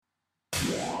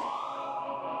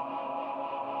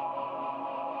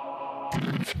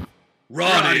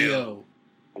Radio.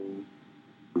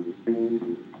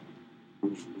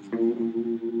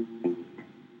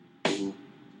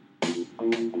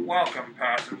 Welcome,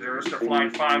 passengers, to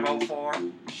Flight 504.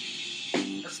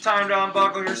 It's time to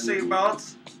unbuckle your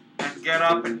seatbelts and get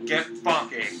up and get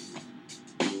funky.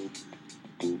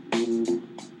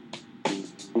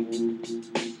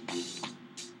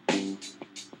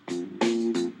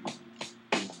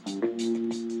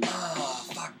 Oh,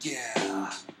 fuck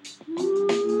yeah.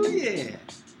 Ooh, yeah.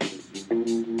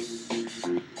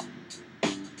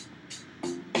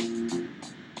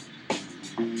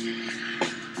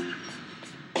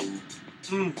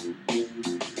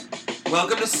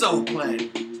 Welcome to Soul Plane.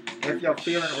 If you're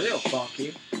feeling real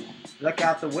funky, look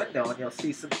out the window and you'll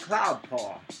see some cloud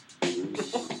pour.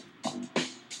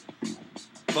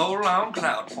 Full on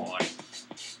cloud point.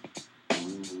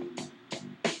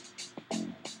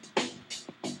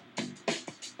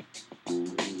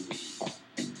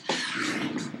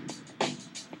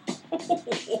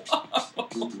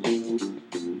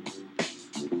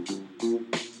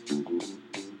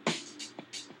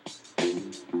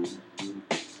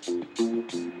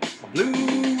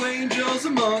 Blue angels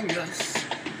among us.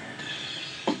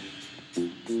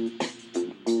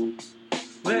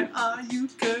 Where are you,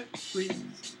 Kurt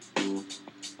Reeves?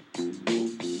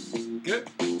 Kurt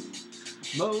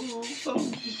Mofo.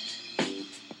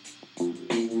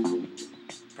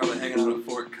 Probably hanging out at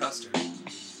Fort Custer.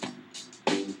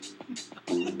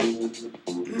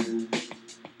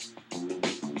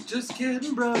 Just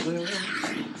kidding, brother.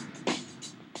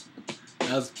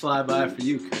 That was a flyby for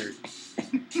you, Kurt.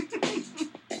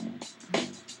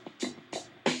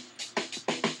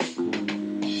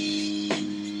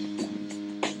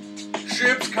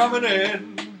 Ships coming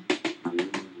in.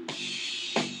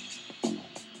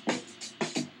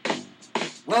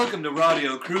 Welcome to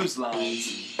Radio Cruise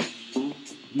Lines.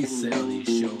 We sail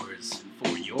these shores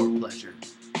for your pleasure.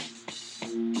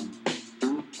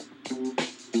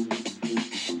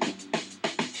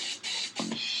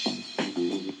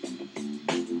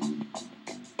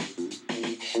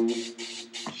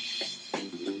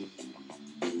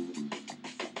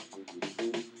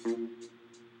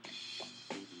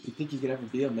 You think you could ever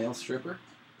be a male stripper?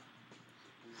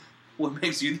 What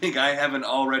makes you think I haven't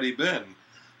already been?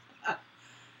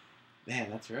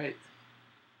 Man, that's right.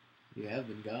 You have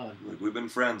been gone. Look, we've been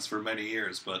friends for many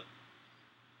years, but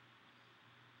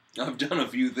I've done a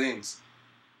few things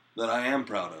that I am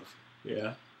proud of.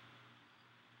 Yeah.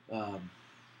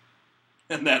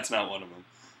 And that's not one of them.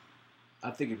 I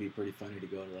think it'd be pretty funny to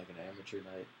go to like an amateur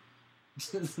night.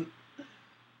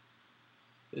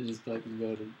 It just fucking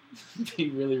go to be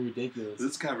really ridiculous.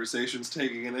 This conversation's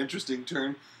taking an interesting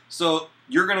turn. So,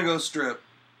 you're gonna go strip.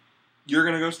 You're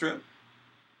gonna go strip?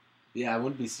 Yeah, I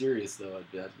wouldn't be serious though.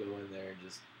 I'd go in there and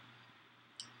just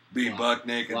be buck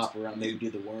naked. Flop around, maybe do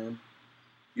the worm.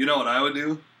 You know what I would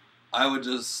do? I would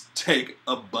just take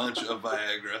a bunch of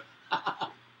Viagra.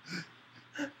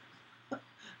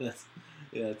 That's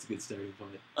a good starting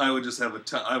point. I would just have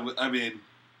I mean,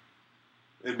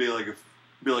 it'd be like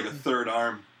a third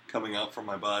arm coming out from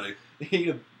my body.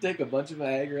 You take a bunch of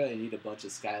Viagra and eat a bunch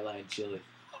of Skyline chili.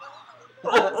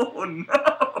 Oh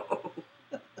no!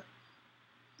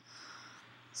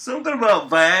 Something about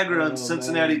Viagra and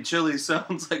Cincinnati chili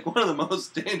sounds like one of the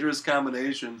most dangerous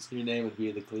combinations. Your name would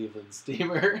be the Cleveland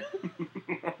Steamer.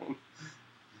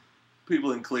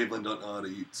 People in Cleveland don't know how to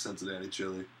eat Cincinnati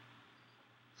chili.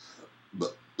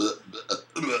 Oh,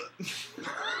 man.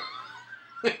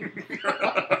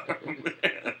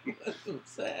 That's so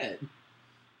sad.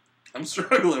 I'm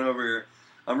struggling over here.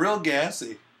 I'm real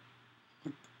gassy.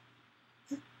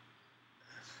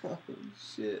 Oh,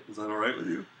 shit. Is that alright with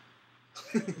you?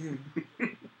 You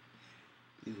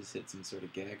just hit some sort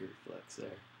of gag reflex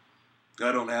there.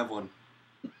 I don't have one.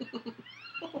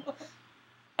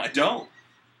 I don't.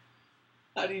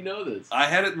 How do you know this? I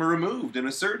had it removed in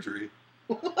a surgery.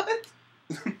 What?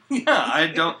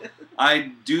 Yeah,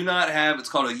 I do not have, it's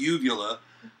called a uvula,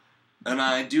 and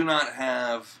I do not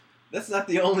have... That's not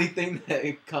the only thing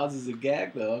that causes a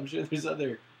gag, though. I'm sure there's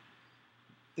other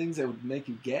things that would make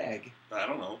you gag. I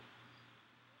don't know.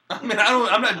 I mean,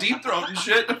 I'm not deep throating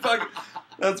shit. Fuck,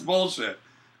 that's bullshit.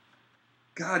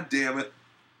 God damn it.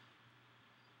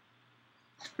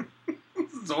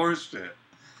 This is horse shit.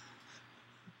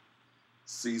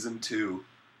 Season 2.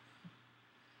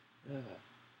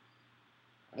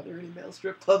 Are there any male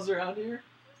strip clubs around here?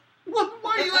 Why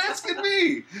are you asking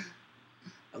me?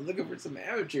 I'm looking for some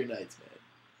amateur nights,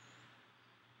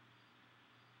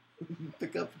 man.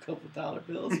 Pick up a couple dollar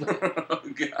bills, man. Oh,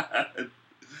 God.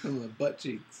 From my butt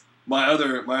cheeks. My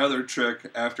other trick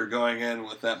after going in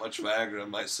with that much Viagra in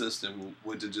my system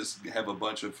would to just have a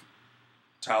bunch of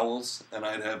towels, and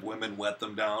I'd have women wet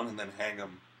them down and then hang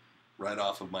them right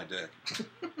off of my dick.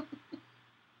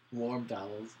 Warm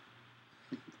towels.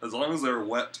 As long as they're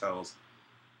wet towels.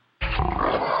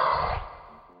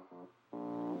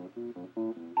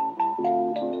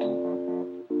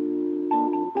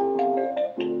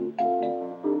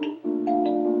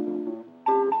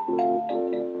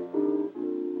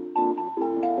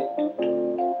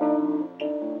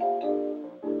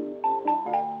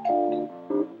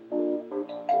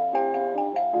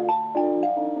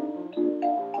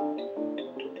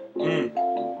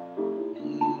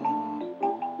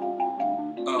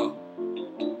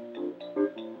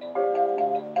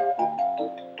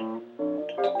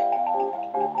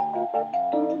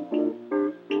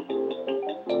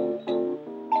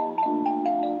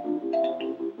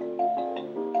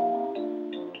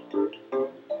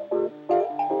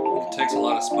 It takes a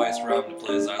lot of spice rum to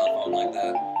play a xylophone like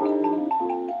that.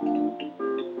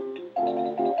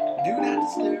 Do not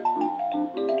disturb.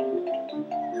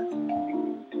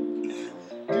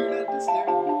 Do not disturb.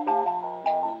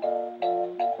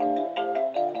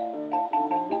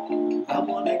 I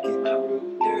wanna keep my room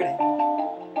dirty.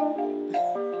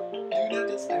 Do not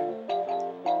disturb.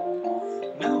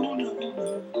 No, no, no.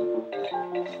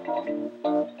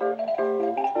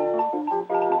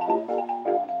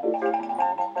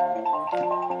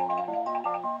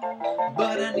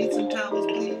 But I need some towels,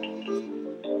 please.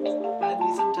 I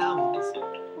need some towels.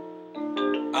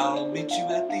 I'll meet you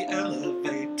at the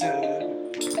elevator.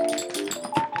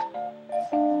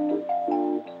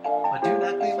 But do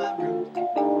not clean my room.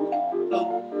 Oh,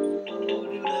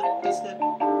 do not disturb.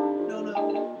 No, no.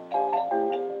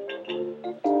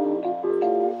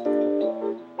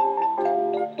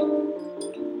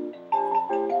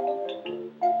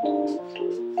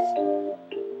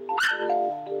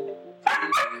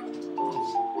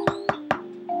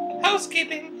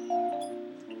 Housekeeping.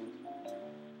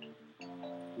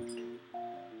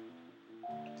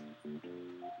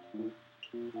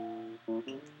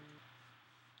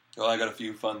 Well, I got a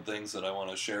few fun things that I want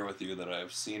to share with you that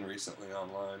I've seen recently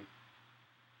online.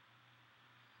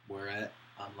 Where at?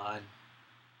 Online.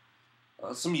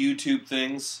 Some YouTube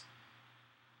things.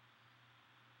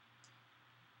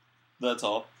 That's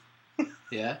all.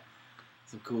 Yeah?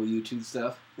 Some cool YouTube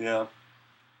stuff. Yeah.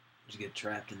 Did you get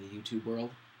trapped in the YouTube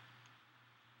world?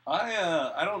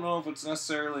 I don't know if it's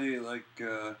necessarily like,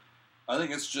 I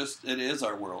think it's just, it is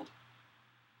our world.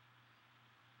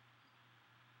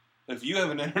 If you have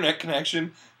an internet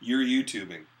connection, you're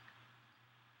YouTubing.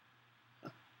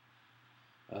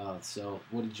 So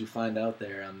what did you find out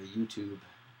there on the YouTube?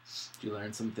 Did you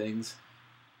learn some things?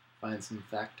 Find some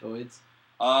factoids?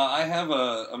 I have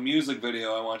a music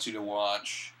video I want you to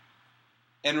watch.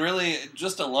 And really,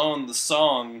 just alone, the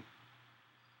song...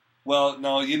 Well,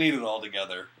 no, you need it all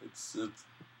together. It's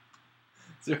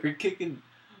So we're kicking...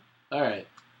 Alright.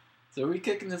 So are we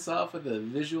kicking this off with a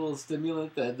visual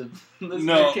stimulant that the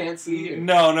listener can't see here?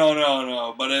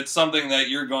 No. But it's something that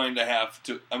you're going to have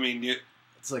to... I mean,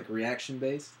 it's like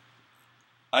reaction-based?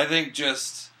 I think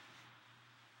just...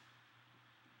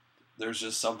 There's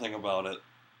just something about it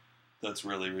that's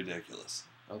really ridiculous.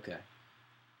 Okay.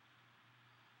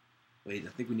 Wait, I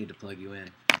think we need to plug you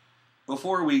in.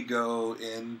 Before we go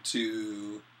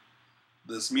into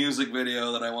this music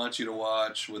video that I want you to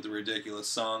watch with the ridiculous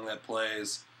song that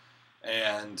plays,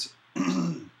 and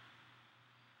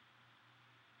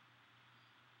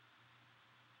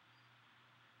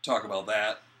talk about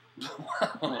that.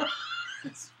 Wow.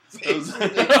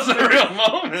 That was a real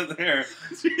moment there.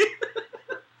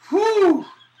 Whew!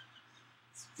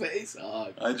 Space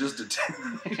hog. I just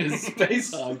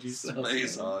Space hog yourself.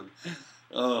 Space hog.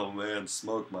 Oh man,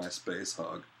 smoke my space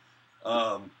hog.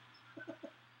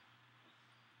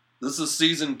 This is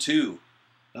season 2.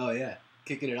 Oh yeah,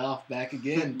 kicking it off back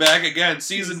again. Back again,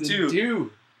 season 2.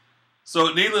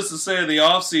 So needless to say, the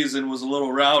off season was a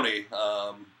little rowdy.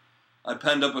 I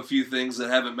penned up a few things that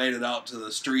haven't made it out to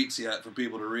the streets yet for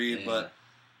people to read, yeah.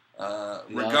 but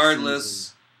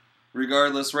regardless,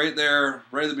 right there,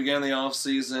 right at the beginning of the off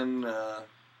season,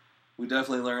 we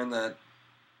definitely learned that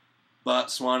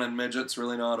Botswana and midgets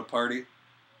really know how to party.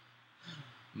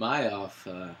 My off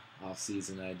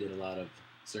season, I did a lot of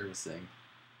servicing.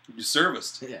 You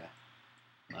serviced? Yeah,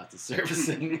 lots of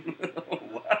servicing.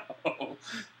 Wow.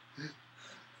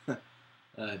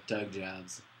 Tug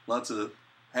jobs. Lots of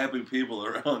happy people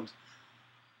around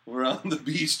the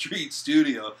B Street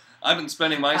studio. I've been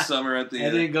spending my summer at the...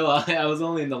 I didn't go. I was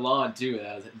only in the lawn too.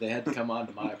 They had to come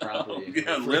onto my property.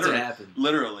 Yeah,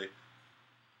 literally.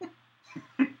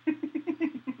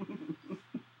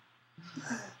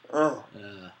 Oh.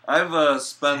 I've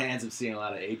spent... Hands have seen a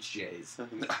lot of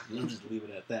HJs. We'll just leave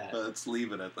it at that. Let's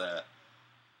leave it at that.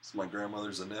 It's my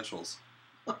grandmother's initials.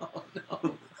 Oh,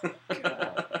 no.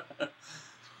 God.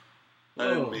 I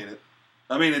didn't mean it.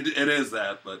 I mean, it is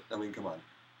that, but, I mean, come on.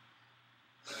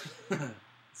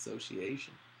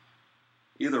 Association.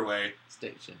 Either way.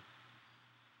 Station.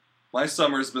 My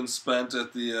summer's been spent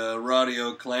at the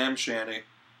Rodeo Clam Shanty.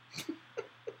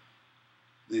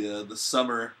 The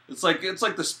summer. It's like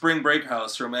the Spring Break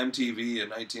House from MTV in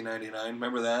 1999.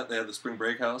 Remember that? They had the Spring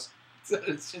Break House. So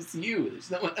it's just you. There's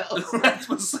no one else. That's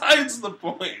besides the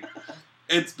point.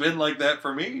 It's been like that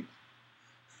for me.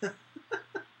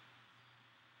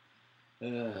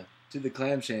 To the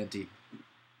clam shanty.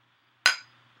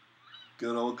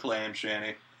 Good old clam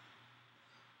shanty.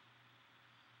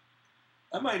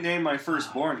 I might name my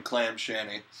firstborn Clam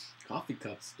Shanty. Coffee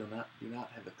cups do not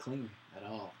have a cling at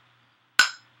all.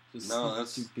 Just no,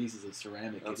 that's 2 pieces of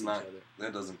ceramic that's each not, other.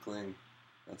 That doesn't cling.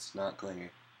 That's not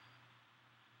clingy.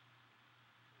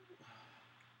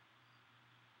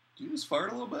 Did you just fart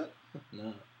a little bit?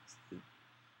 No. It's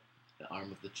the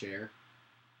arm of the chair.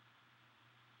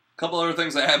 A couple other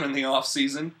things that happened in the off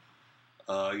season.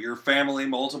 Your family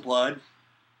multiplied.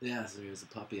 Yeah, so there's a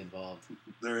puppy involved.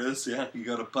 There is, yeah. You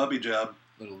got a puppy job.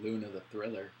 Little Luna the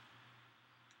Thriller.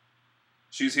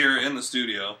 She's here in the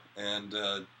studio, and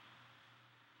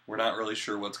we're not really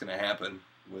sure what's going to happen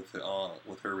with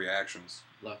her reactions.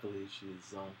 Luckily,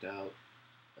 she's zonked out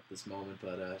at this moment,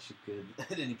 but she could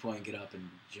at any point get up and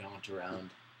jaunt around.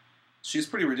 She's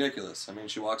pretty ridiculous. I mean,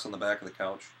 she walks on the back of the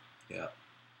couch. Yeah.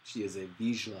 She is a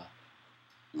Vizsla.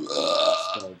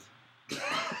 Spelled.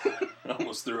 I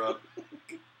almost threw up.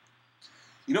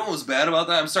 You know what was bad about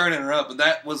that? I'm sorry to interrupt, but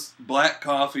that was black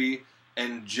coffee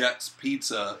and Jet's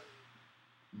pizza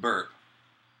burp.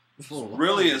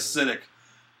 Really acidic.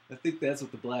 I think that's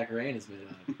what the black rain is made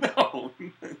out of.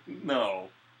 No.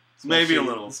 Maybe a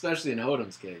little. Especially in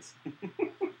Hodom's case.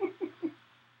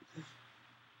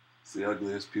 It's the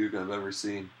ugliest puke I've ever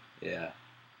seen. Yeah.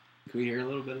 Can we hear a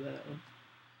little bit of that one?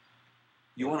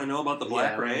 You want to know about the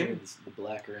black rain? The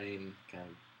black rain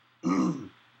kind of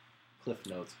Cliff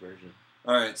Notes version.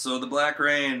 All right, so the black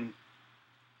rain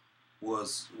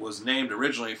was named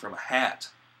originally from a hat.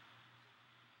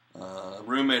 A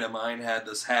roommate of mine had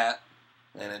this hat,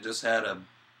 and it just had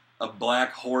a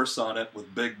black horse on it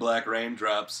with big black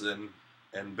raindrops and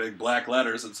big black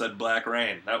letters that said Black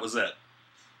Rain. That was it.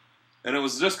 And it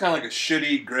was just kind of like a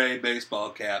shitty gray baseball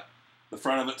cap. The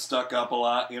front of it stuck up a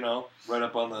lot, right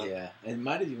up on the... Yeah, and it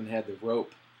might have even had the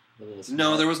rope.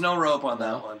 No, there was no rope on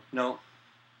that one. No.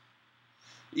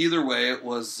 Either way, it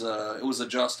was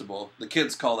adjustable. The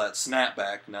kids call that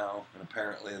snapback now, and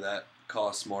apparently that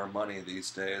costs more money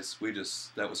these days.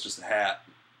 That was just a hat.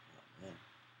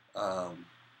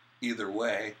 Either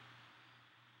way,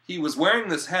 he was wearing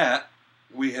this hat.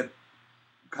 We had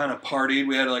kind of partied.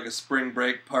 We had like a spring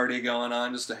break party going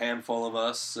on, just a handful of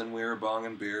us, and we were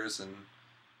bonging beers and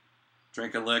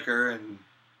drinking liquor and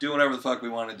doing whatever the fuck we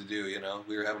wanted to do,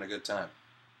 We were having a good time.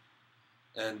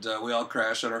 And we all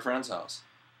crashed at our friend's house.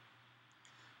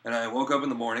 And I woke up in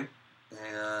the morning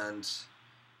and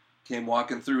came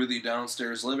walking through the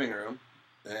downstairs living room,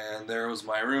 and there was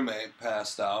my roommate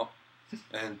passed out,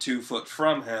 and 2 foot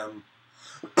from him,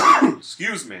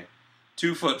 excuse me,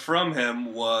 2 foot from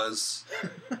him was,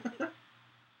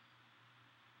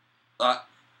 I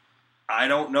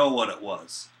don't know what it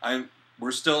was.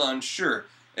 We're still unsure.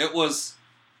 It was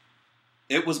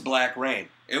black rain.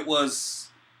 It looked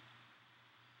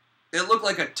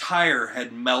like a tire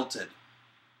had melted.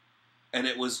 And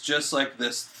it was just like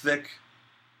this thick,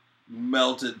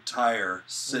 melted tire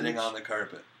sitting on the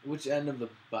carpet. Which end of the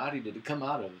body did it come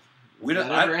out of? We don't.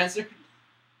 Ever answered?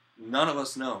 None of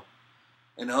us know.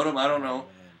 And Odom, I don't know. Man.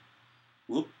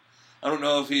 Whoop. I don't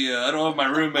know if he. I don't know if my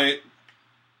roommate.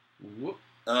 Whoop.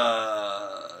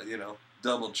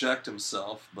 Double checked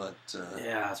himself, but.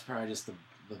 Yeah, it's probably just the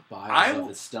bile of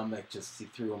his stomach. Just he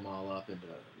threw them all up into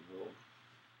a little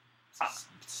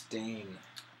stain.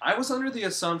 I was under the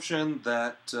assumption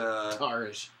that...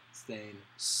 Tarish stain.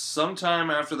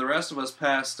 Sometime after the rest of us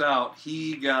passed out,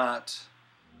 he got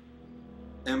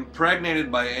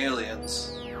impregnated by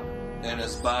aliens, and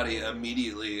his body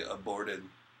immediately aborted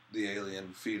the alien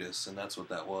fetus, and that's what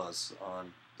that was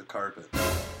on the carpet.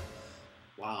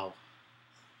 Wow.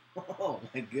 Oh,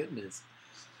 my goodness.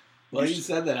 Well, you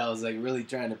said that, I was like really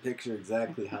trying to picture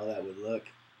exactly how that would look.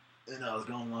 And I was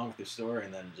going along with your story,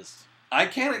 and then just... I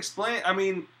can't explain. I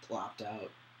mean... Plopped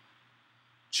out.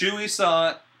 Chewy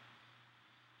saw it.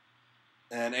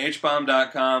 And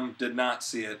hbomb.com did not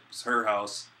see it. It was her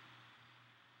house.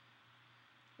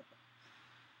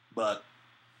 But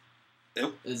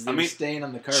Is there a stain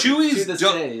on the carpet? Chewy's to this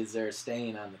day, is there a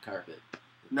stain on the carpet?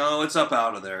 No, it's up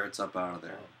out of there. It's up out of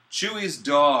there. Oh. Chewy's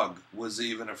dog was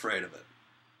even afraid of it.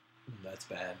 That's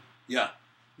bad. Yeah.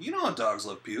 You know how dogs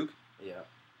love puke. Yeah.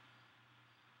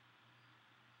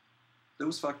 It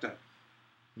was fucked up.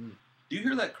 Do you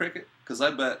hear that cricket? Because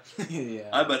I bet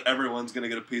I bet everyone's going to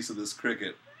get a piece of this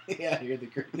cricket. Yeah, I hear the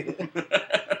cricket.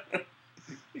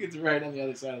 It's right on the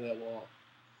other side of that wall.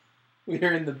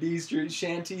 We're in the B Street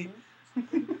shanty.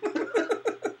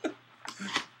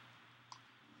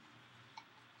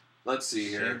 Let's see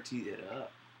here. Shanty it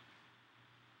up.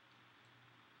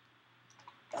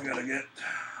 I'm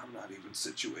not even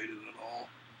situated at all.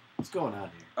 What's going on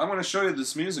here? I'm going to show you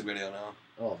this music video now.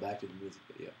 Oh, back to the music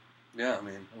video. Yeah, I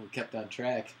mean. We kept on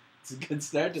track. It's a good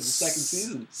start to the second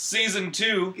season. Season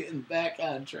 2. Getting back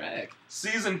on track.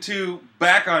 Season 2,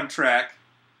 back on track.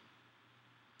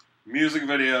 Music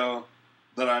video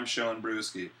that I'm showing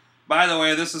Brewski. By the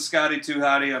way, this is Scotty Too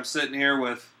Hottie. I'm sitting here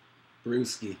with...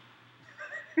 Brewski.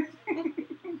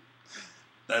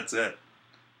 That's it.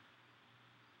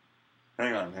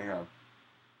 Hang on.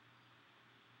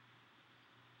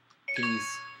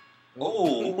 Please.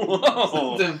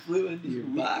 Oh! Something flew into your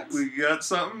box. We got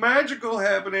something magical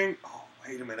happening. Oh,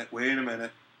 wait a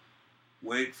minute.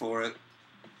 Wait for it.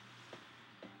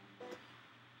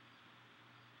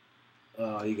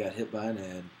 Oh, you got hit by an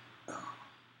ad.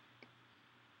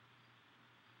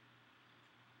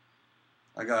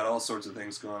 I got all sorts of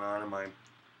things going on in my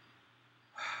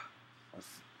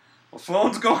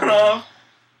phone's going off.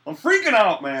 I'm freaking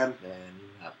out, man. Man,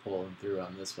 you're not pulling through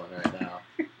on this one right now.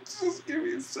 Just give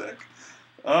me a sec.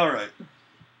 All right.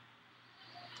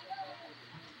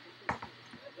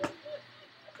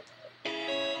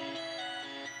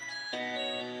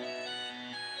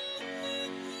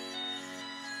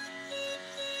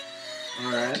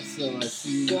 Alright, so I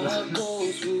see... Dog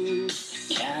goes woo,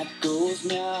 cat goes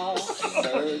meow,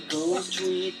 bird goes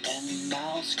tweet, and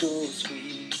mouse goes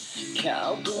squeak.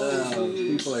 Cow goes woo,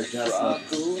 people are just frog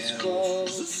goes crow,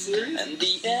 serious? and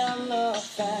the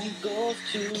elephant goes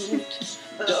toot.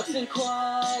 Ducks and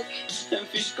quack, and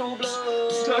fish go blow.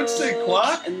 Ducks and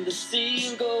quack? And the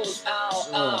seal goes ow,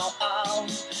 ow, ow.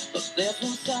 But there's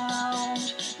one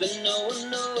sound that no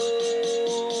one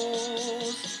knows.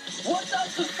 What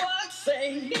does the fox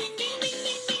say?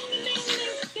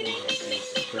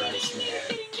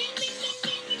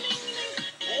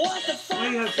 What the fuck? Why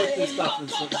do you have to put this stuff in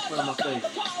front of my face?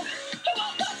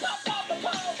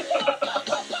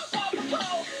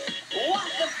 What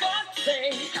the fuck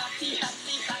say?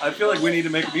 I feel like we need to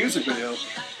make a music video.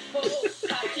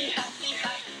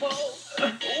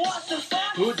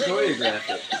 Who choreographed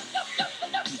it?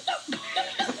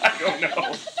 I don't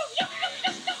know.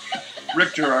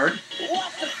 Rick Gerard.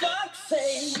 What the fuck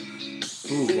say?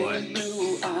 Ooh, boy.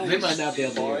 They might not be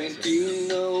able to hear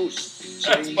this.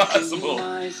 That's possible.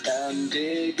 And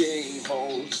digging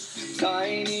holes,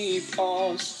 tiny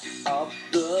paws up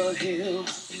the hill.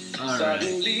 All right.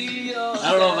 Suddenly I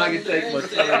don't know if I can take much of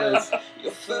this.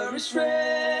 Your fur is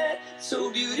red,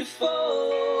 so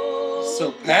beautiful.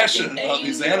 So passionate about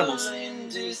these animals. In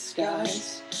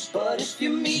disguise. But if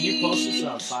you meet Can you post this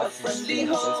on a Fox friendly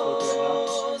Facebook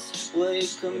host, will you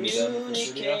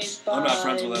communicate by I'm not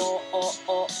friends with him.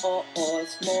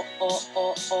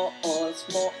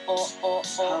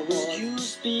 How will you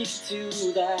speak to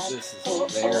that? This is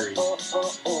very... What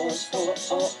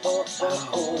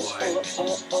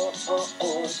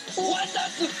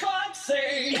does the fox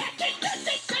say?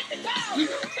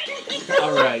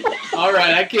 All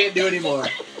right, I can't do anymore.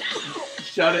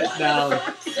 Shut it down.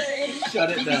 Shut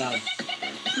it down.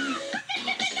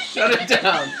 Shut it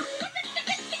down.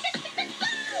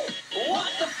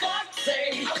 What the fuck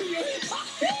say?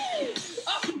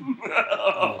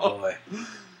 Oh boy.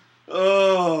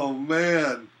 Oh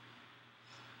man.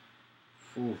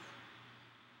 Ooh.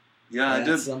 Yeah, That's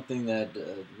I did. something that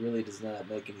really does not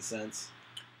make any sense.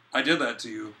 I did that to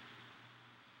you.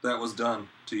 That was done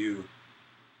to you.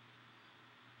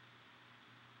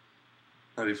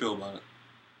 How do you feel about it?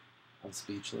 I'm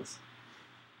speechless.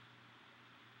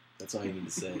 That's all you need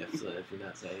to say. If you're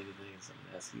not saying anything, someone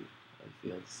asks you how you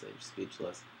feel, just say you're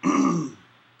speechless.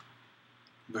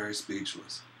 Very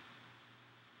speechless.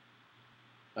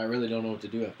 I really don't know what to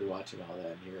do after watching all that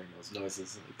and hearing those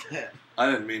noises like that. I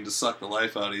didn't mean to suck the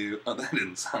life out of you. Oh, that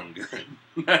didn't sound good.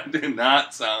 That did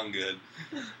not sound good.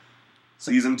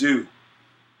 Season 2.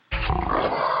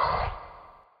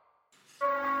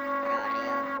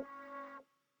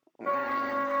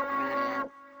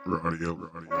 Radio.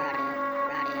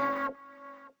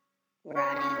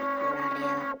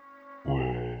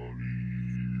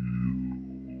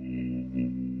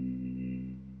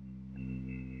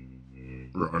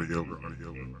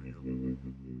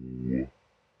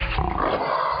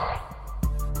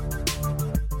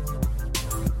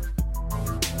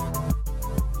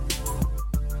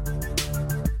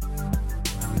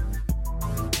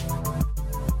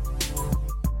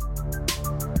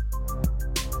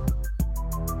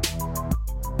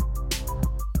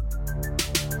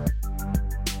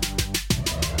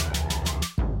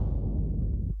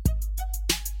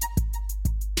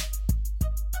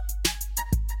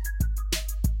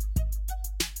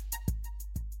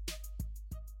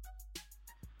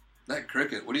 That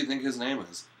cricket, what do you think his name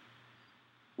is?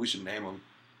 We should name him.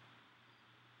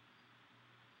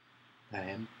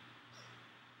 Pam.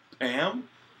 Pam?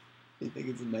 You think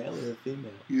it's a male or a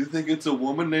female? You think it's a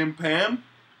woman named Pam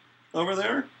over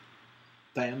there?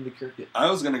 Pam the cricket. I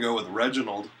was going to go with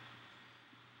Reginald.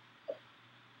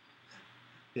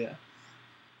 Yeah.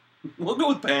 We'll go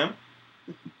with Pam.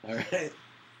 All right.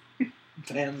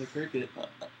 Pam the cricket.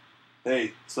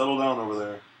 Hey, settle down over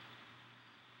there.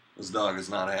 This dog is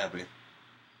not happy.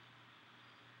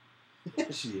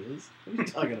 Yeah, she is. What are you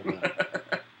talking about?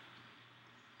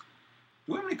 Do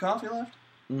we have any coffee left?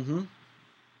 Mm-hmm.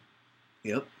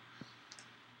 Yep.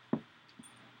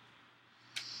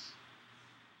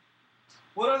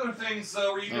 What other things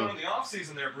were you doing in the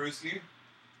off-season there, Brewski?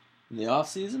 In the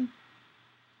off-season?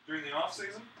 During the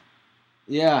off-season?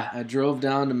 Yeah, I drove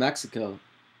down to Mexico.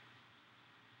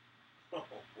 Oh,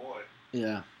 boy.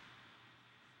 Yeah.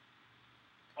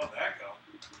 How'd that go?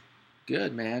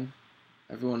 Good, man.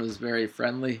 Everyone was very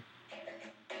friendly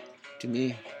to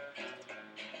me.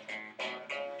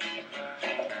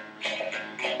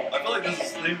 I feel like this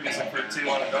is theme music for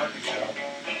Tijuana Donkey Show.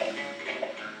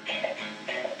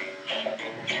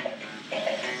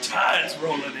 Tides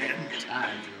rolling in.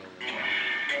 Tides rolling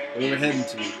in. We were heading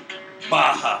to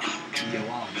Baja.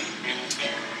 Tijuana.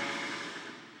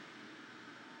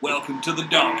 Welcome to the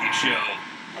Donkey Show.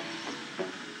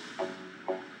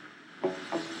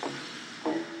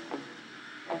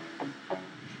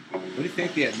 What do you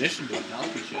think the admission to a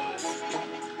donkey show is?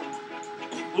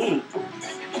 Ooh.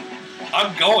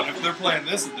 I'm going if they're playing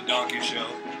this at the Donkey Show.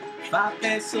 5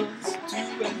 pesos to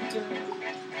enter.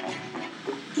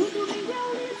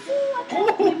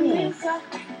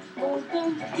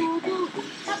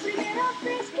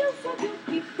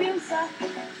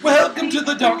 Welcome to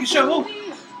the Donkey Show.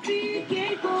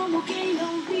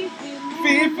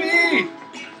 Fifi.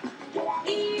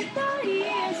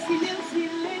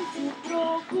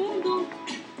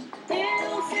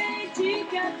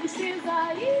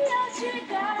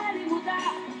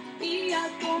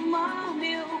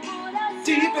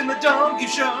 Deep in the Donkey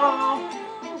Show.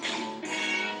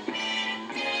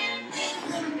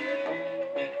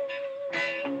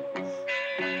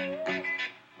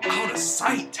 Out of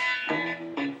sight.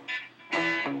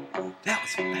 That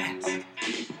was fast.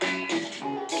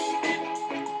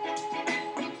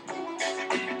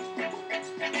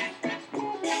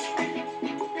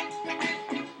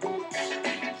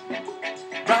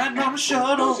 Riding on a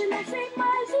shuttle,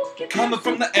 coming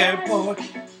from the airport.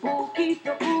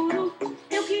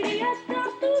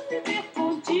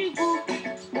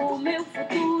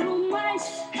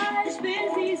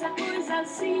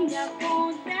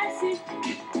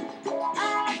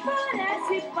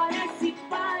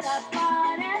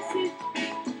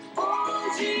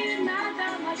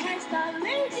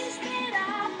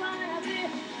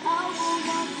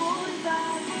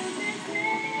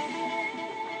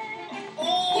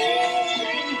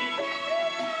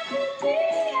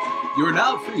 You are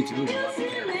now free to move about the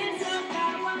camera.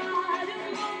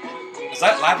 Is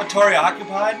that lavatory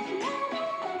occupied?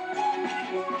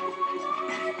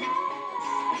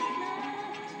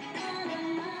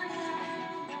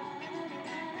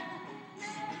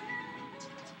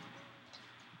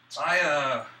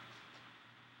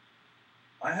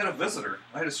 I had a visitor.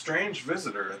 I had a strange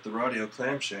visitor at the Rodeo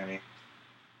Clam Shanty.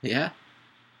 Yeah?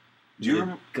 Do you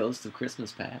remember? Ghost of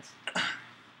Christmas Past.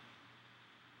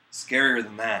 Scarier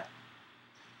than that.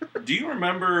 Do you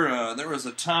remember there was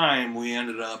a time we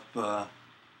ended up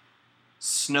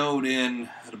snowed in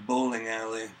at a bowling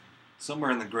alley somewhere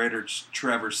in the greater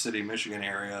Traverse City, Michigan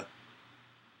area,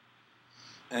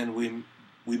 and we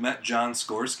met John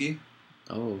Skorsky.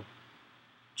 Oh.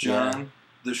 John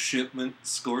the Shipment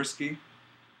Skorsky.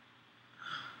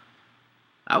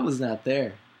 I was not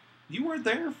there. You weren't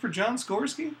there for John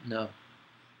Skorsky? No.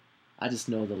 I just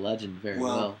know the legend very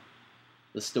well.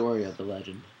 The story of the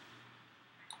legend.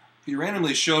 He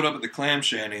randomly showed up at the clam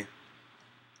shanty,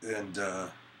 and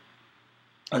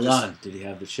Hold on. Did he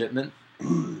have the shipment?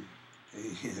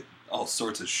 He had all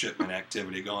sorts of shipment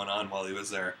activity going on while he was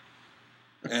there,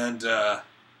 and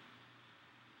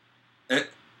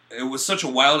it was such a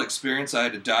wild experience. I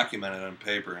had to document it on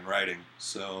paper and writing.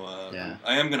 So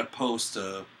I am going to post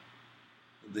the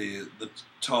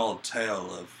tall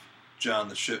tale of John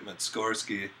the Shipment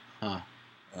Skorsky. Huh.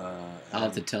 I'll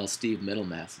have to tell Steve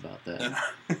Middlemass about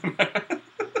that.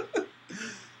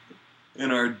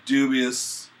 In our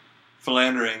dubious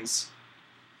philanderings.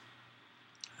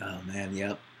 Oh, man,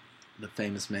 yep. The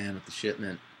famous man with the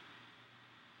shipment.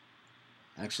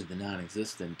 Actually, the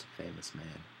non-existent famous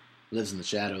man. Lives in the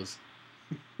shadows.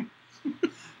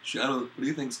 Shadow, what do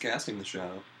you think's casting the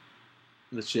shadow?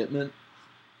 The shipment?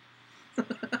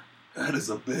 That is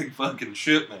a big fucking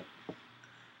shipment.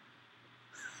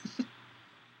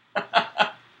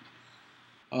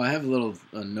 Oh, I have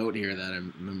a note here that I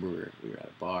remember we were at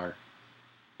a bar,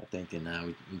 I think,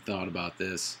 and we thought about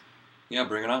this. Yeah,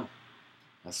 bring it on.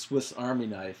 A Swiss Army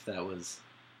knife that was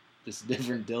just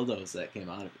different dildos that came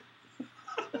out of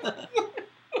it.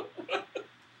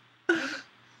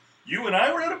 You and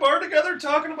I were at a bar together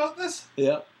talking about this?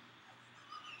 Yep.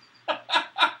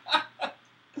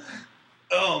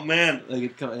 Oh, man. Like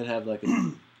it'd have like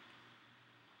a...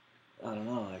 I don't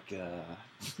know, like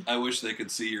I wish they could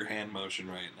see your hand motion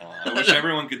right now. I wish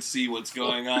everyone could see what's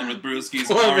going on with Brewski's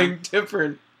forming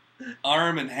different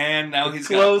arm and hand. Now he's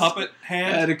got a puppet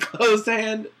hand. I had a closed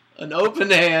hand, an open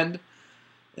hand,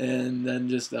 and then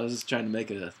I was just trying to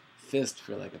make a fist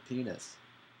for like a penis.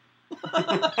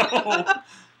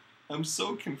 I'm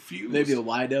so confused. Maybe a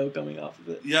Wido coming off of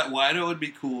it. Yeah, Wido would be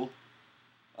cool.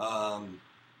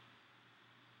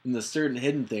 And the certain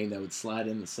hidden thing that would slide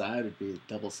in the side would be a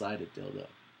double-sided dildo.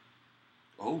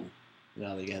 Oh. You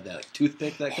know, they got that like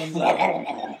toothpick that comes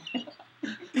out.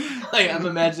 Like, I'm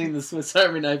imagining the Swiss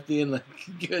Army knife being like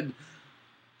good,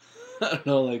 I don't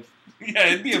know, like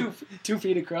it'd be 2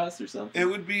 feet across or something. It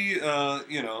would be,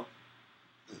 it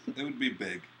would be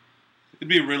big. It'd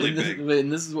be really big.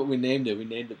 And this is what we named it. We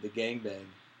named it the Gangbang.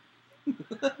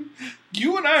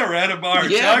 You and I were at a bar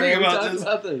talking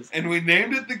about this, and we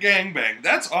named it the Gangbang.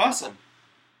 That's awesome.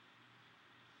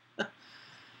 I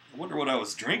wonder what I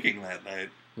was drinking that night.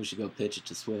 We should go pitch it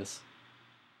to Swiss.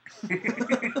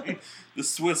 The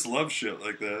Swiss love shit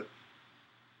like that.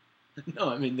 No,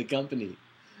 I mean the company.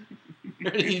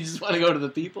 You just want to go to the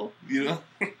people? You know?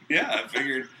 Yeah, I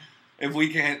figured if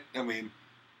we can't, I mean,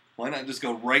 why not just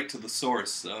go right to the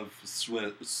source of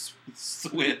Swiss?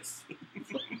 Swiss.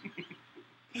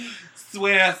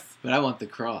 But I want the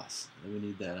cross. We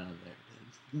need that on there.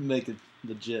 Make it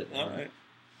legit. All right.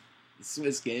 The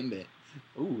Swiss Gangbang.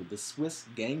 Ooh, the Swiss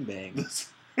Gangbang.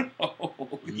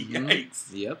 Oh,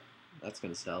 yikes. Yep, that's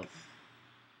going to sell.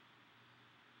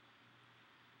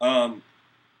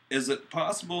 Is it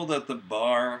possible that the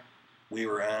bar we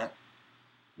were at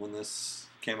when this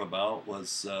came about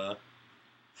was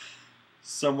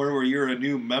somewhere where you're a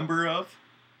new member of?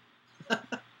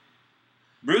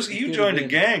 Brewski, you joined a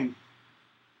gang.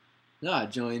 No, I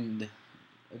joined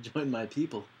my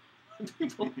people.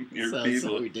 Your Sounds people.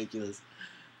 so ridiculous.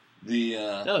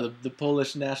 The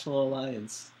Polish National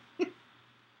Alliance.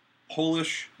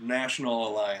 Polish National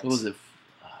Alliance. What was it?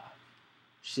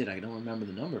 Shit, I don't remember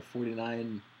the number.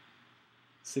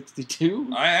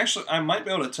 4962? I might be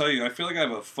able to tell you. I feel like I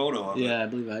have a photo of it. Yeah, I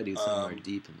believe I do somewhere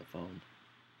deep in the phone.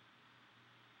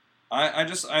 I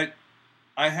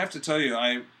have to tell you,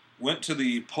 I went to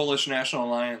the Polish National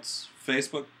Alliance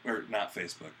Facebook, or not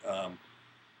Facebook,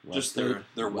 just their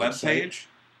web page,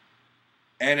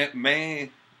 and it may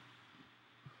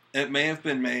have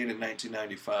been made in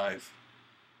 1995.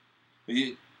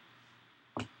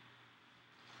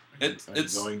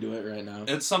 It's going to it right now.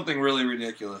 It's something really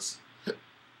ridiculous.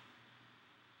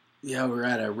 Yeah, we're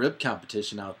at a rib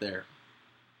competition out there.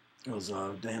 It was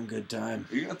a damn good time.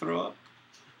 Are you gonna throw up?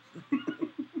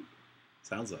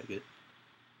 Sounds like it.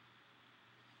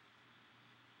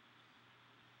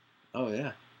 Oh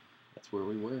yeah, that's where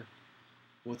we were.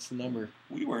 What's the number?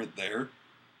 We weren't there.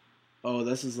 Oh,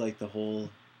 this is like the whole...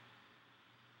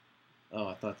 Oh,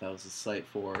 I thought that was the site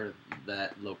for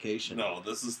that location. No,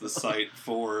 this is the site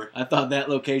for... I thought that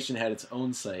location had its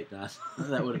own site. That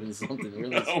would have been something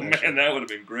really special. Oh, man, that would have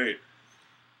been great.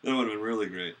 That would have been really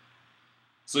great.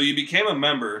 So you became a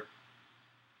member.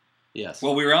 Yes.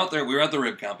 Well, we were out there. We were at the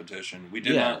rib competition. We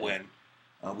did not win.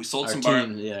 We sold our some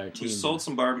team. We sold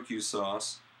some barbecue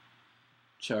sauce.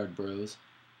 Charred Bros.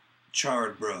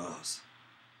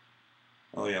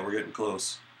 Oh, yeah, we're getting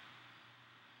close.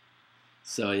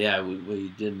 So yeah,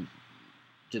 we did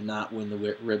not win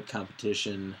the rib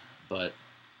competition, but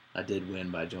I did win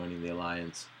by joining the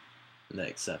alliance, and they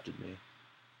accepted me.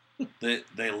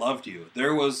 They loved you.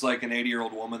 There was like an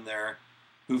 80-year-old woman there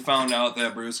who found out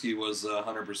that Brewski was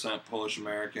 100% Polish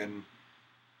American,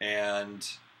 and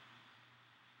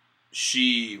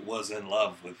she was in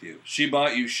love with you. She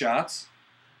bought you shots.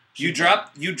 You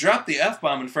dropped the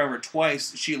F-bomb in front of her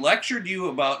twice. She lectured you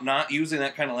about not using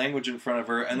that kind of language in front of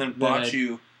her, and then bought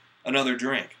you another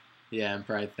drink. Yeah, and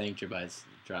probably thanked her by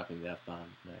dropping the F-bomb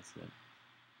on accident.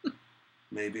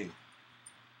 Maybe.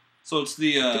 So it's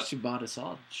the... I think she bought us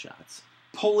all shots.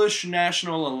 Polish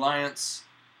National Alliance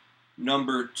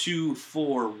number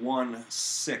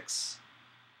 2416.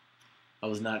 I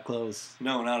was not close.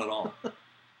 No, not at all.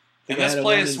 And this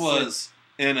place was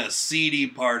in a seedy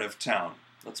part of town.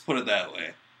 Let's put it that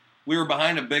way. We were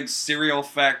behind a big cereal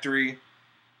factory,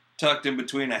 tucked in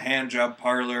between a handjob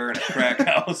parlor and a crack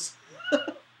house.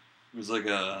 There was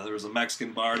a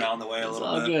Mexican bar down the way a little bit.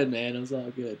 It was all good, man. It was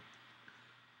all good.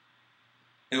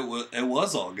 It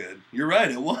was all good. You're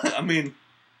right. It was. I mean,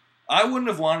 I wouldn't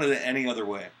have wanted it any other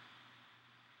way.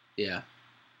 Yeah.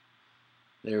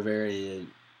 They were very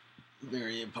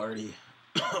party.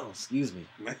 Oh, excuse me.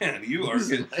 Man, you're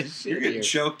getting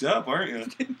choked up, aren't you?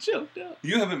 Getting choked up.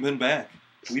 You haven't been back.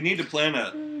 We need to plan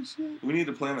a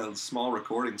small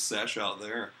recording sesh out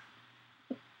there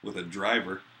with a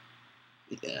driver.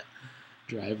 Yeah.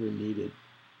 Driver needed.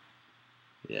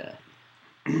 Yeah.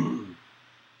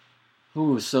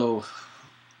 Ooh, so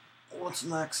what's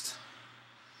next?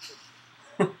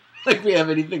 Like we have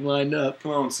anything lined up.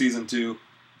 Come on, season 2.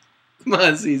 Come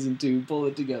on, season 2. Pull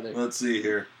it together. Let's see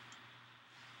here.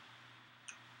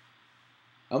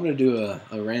 I'm going to do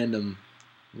a random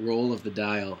roll of the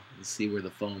dial and see where the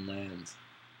phone lands.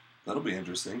 That'll be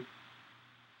interesting.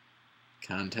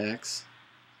 Contacts.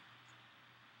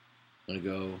 I'm going to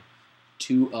go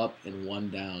 2 up and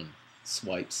 1 down.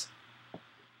 Swipes.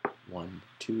 1,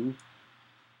 2.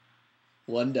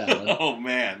 1 down. Oh,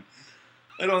 man.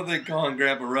 I don't think calling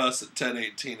Grandpa Russ at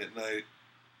 10:18 at night,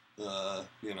 I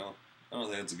don't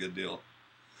think that's a good deal.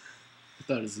 I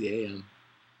thought it was the AM.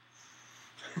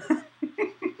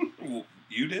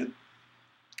 You did?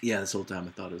 Yeah, this whole time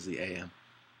I thought it was the AM.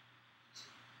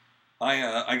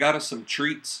 I got us some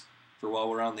treats for while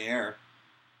we're on the air.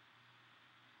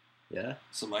 Yeah?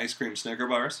 Some ice cream Snicker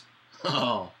bars.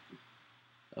 Oh.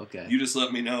 Okay. You just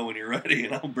let me know when you're ready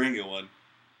and I'll bring you one.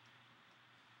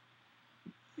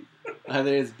 Are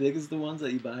they as big as the ones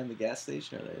that you buy in the gas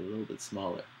station, or are they a little bit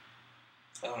smaller?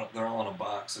 I don't know. They're all in a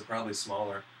box. They're probably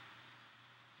smaller.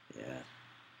 Yeah.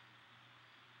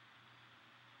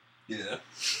 Yeah.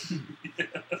 Yeah.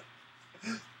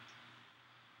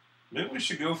 Maybe we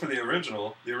should go for the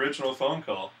original phone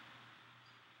call.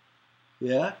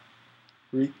 Yeah?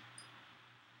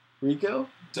 Rico?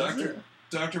 Dr.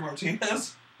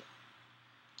 Martinez?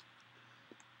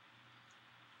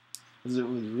 Was it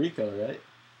with Rico, right?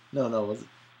 No, was it?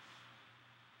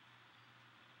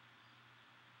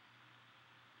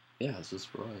 Yeah, it's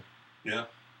just Roy. Yeah.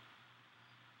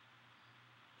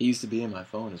 He used to be in my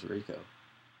phone as Rico.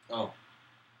 Oh.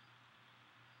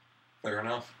 Fair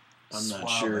enough. I'm not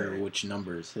sure which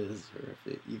number is his, or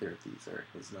if either of these are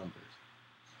his numbers.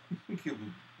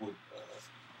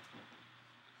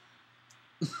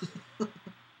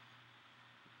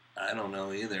 I don't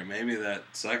know either. Maybe that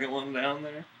second one down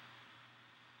there?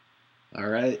 All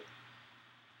right.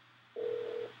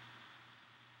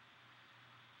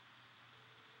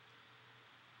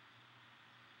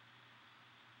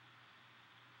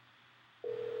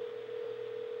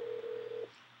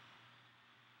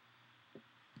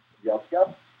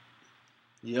 Yep.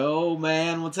 Yo,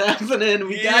 man, what's happening?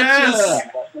 We got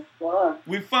you.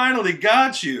 We finally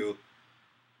got you.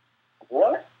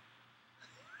 What?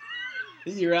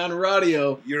 You're on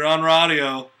radio. You're on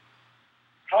radio.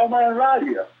 How am I on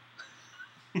radio?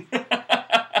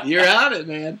 You're on it,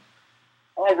 man.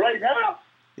 Oh, right now?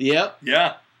 Yep.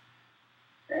 Yeah.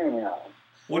 Damn.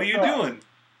 What are you doing?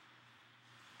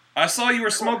 I saw you were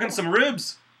smoking some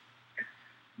ribs.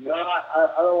 No,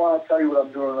 I don't want to tell you what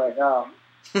I'm doing right now.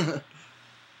 Well,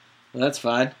 that's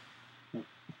fine.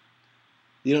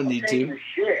 You don't need to.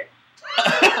 Shit.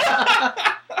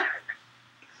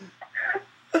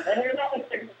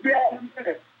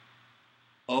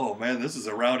 Oh, man, this is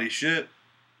a rowdy shit.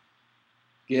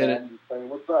 Get it.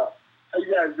 What's up? How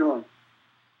you guys doing?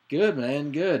 Good,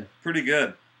 man. Good. Pretty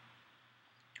good.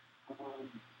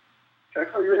 Can I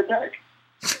call you right back?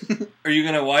 Are you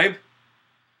going to wipe?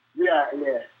 Yeah.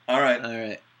 All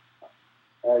right.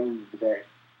 I'll use it today.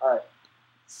 All right.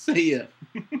 See ya.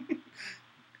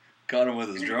 Caught him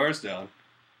with his drawers down.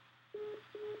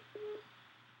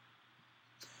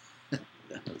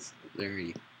 That was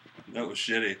very... That was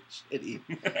shitty. Shitty.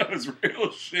 That was real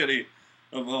shitty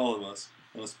of all of us,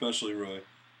 especially Roy.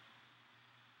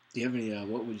 Do you have any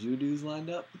what would you do's lined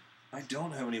up? I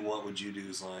don't have any what would you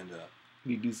do's lined up.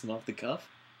 Can you do some off the cuff?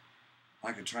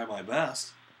 I could try my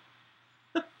best.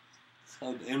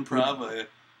 Improv.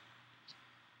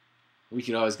 We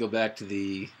could always go back to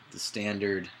the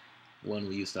standard one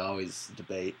we used to always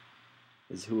debate,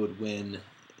 is who would win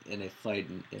in a fight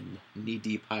in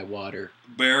knee-deep high water.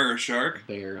 Bear or shark?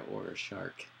 Bear or a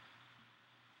shark.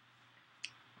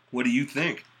 What do you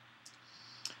think?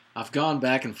 I've gone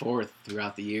back and forth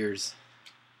throughout the years.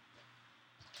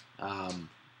 I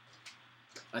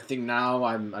think now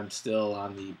I'm still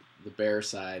on the bear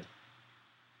side.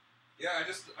 Yeah,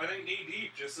 I think knee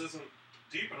deep just isn't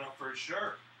deep enough for a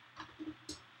shark.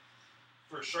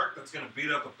 For a shark that's gonna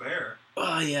beat up a bear.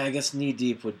 Oh yeah, I guess knee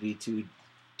deep would be too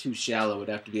shallow. It would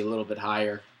have to be a little bit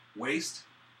higher. Waist?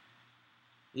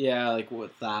 Yeah, like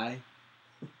what, thigh?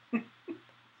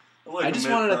 Like I just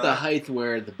want it at the height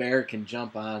where the bear can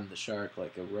jump on the shark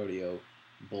like a rodeo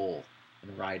bull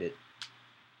and ride it.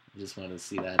 I just wanted to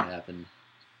see that happen.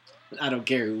 I don't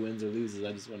care who wins or loses.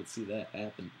 I just want to see that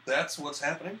happen. That's what's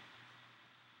happening?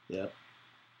 Yep.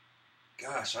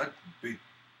 Gosh,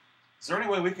 is there any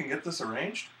way we can get this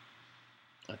arranged?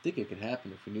 I think it could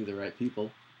happen if we knew the right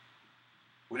people.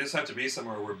 We just have to be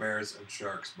somewhere where bears and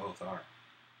sharks both are.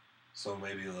 So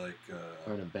maybe like...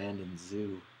 or an abandoned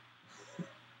zoo.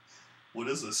 What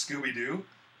is this, Scooby-Doo?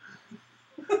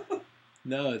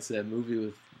 No, it's that movie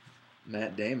with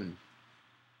Matt Damon.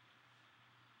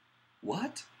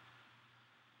 What?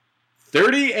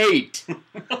 38!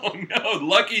 Oh no,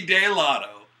 Lucky Day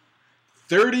Lotto.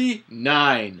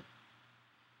 39.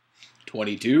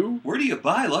 22. Where do you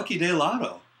buy Lucky Day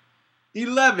Lotto?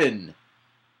 11.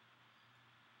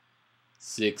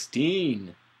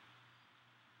 16.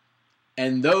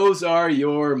 And those are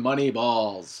your money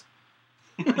balls.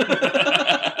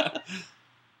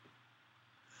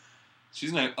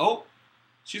 She's not. Oh,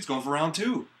 she's going for round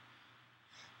 2.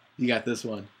 You got this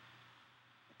one.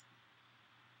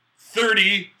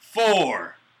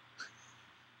 34.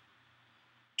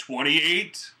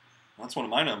 28. That's one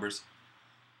of my numbers.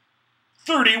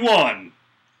 31.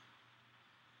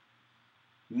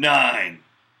 9.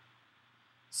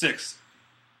 6.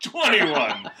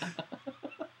 21.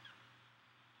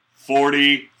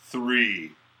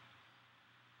 43.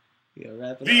 Yeah,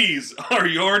 wrap it up. These are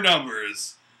your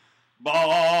numbers.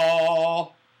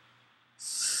 Ball.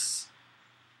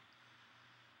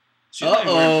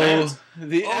 Uh-oh.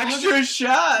 The extra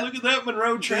shot. Look at that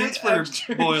Monroe transfer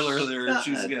boiler there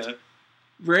she's got.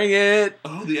 Bring it.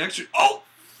 Oh, the extra. Oh!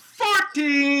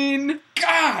 14.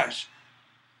 Gosh!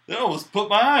 That almost put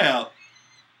my eye out.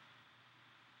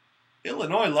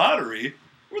 Illinois Lottery?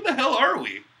 Where the hell are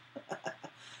we?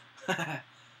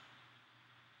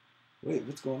 Wait,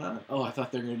 what's going on? Oh, I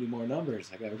thought they were going to do more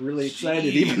numbers. I got really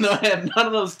excited, even though I have none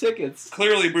of those tickets.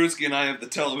 Clearly, Brewski and I have the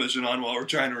television on while we're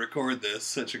trying to record this.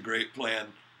 Such a great plan.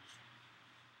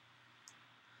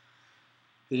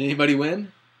 Did anybody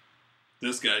win?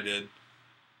 This guy did.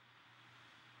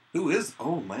 Who is...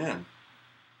 Oh, man.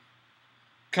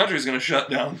 Country's going to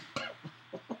shut down.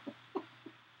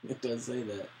 It does say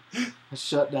that. A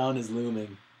shutdown is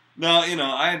looming. No, you know,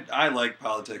 I like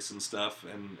politics and stuff,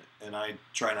 and I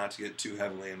try not to get too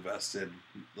heavily invested.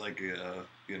 Like,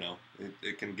 you know,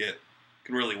 it can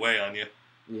really weigh on you.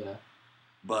 Yeah.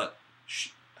 But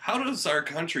how does our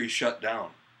country shut down?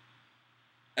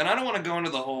 And I don't want to go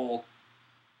into the whole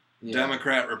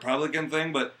Democrat-Republican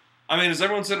thing, but, I mean, is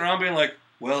everyone sitting around being like,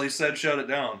 well, he said shut it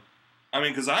down? I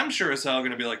mean, because I'm sure as hell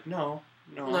going to be like, no.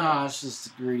 No, it's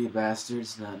just greedy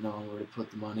bastards not knowing where to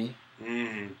put the money.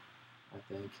 I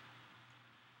think.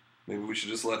 Maybe we should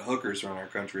just let hookers run our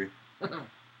country.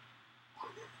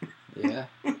 Yeah.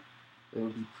 It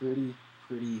would be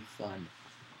pretty fun.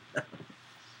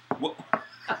 What?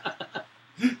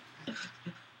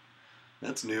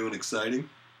 That's new and exciting.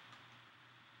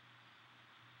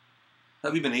 How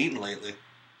have you been eating lately?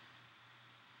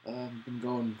 I've been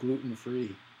going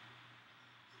gluten-free.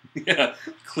 Yeah,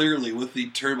 clearly with the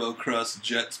Turbo Crust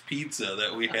Jets pizza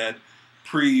that we had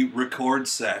pre-record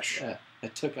sesh. Yeah, I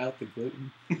took out the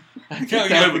gluten. I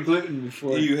took out the gluten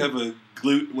before. You have a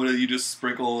gluten... What, do you just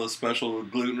sprinkle a special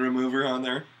gluten remover on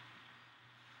there?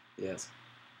 Yes.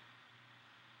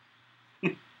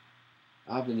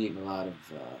 I've been eating a lot of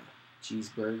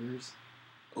cheeseburgers.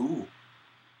 Ooh.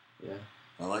 Yeah.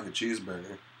 I like a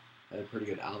cheeseburger. I had a pretty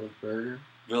good olive burger.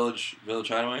 Village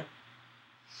Hideaway?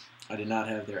 I did not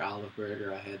have their olive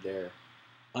burger. I had their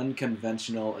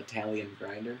unconventional Italian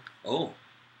grinder. Oh.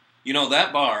 You know, this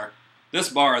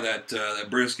bar that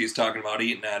Brewski's talking about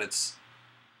eating at, it's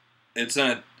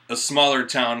in a smaller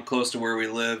town close to where we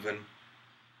live, and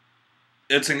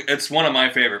it's one of my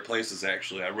favorite places,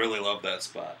 actually. I really love that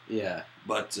spot. Yeah.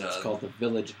 But it's called the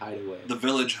Village Hideaway. The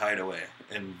Village Hideaway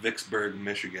in Vicksburg,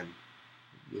 Michigan.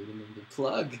 Giving them the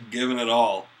plug. Giving it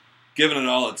all. giving it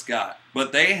all it's got.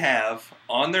 But they have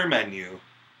on their menu,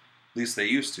 at least they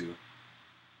used to,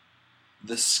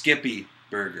 the Skippy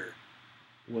Burger.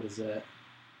 What is that?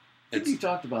 I think you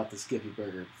talked about the Skippy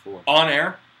Burger before. On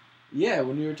air? Yeah,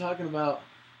 when you were talking about...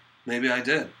 Maybe I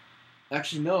did.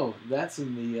 Actually, no. That's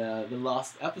in the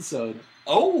lost episode.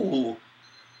 Oh!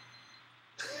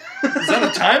 Is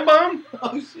that a time bomb?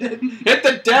 Oh, shit. Hit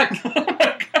the deck! Oh,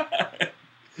 my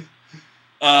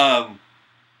God.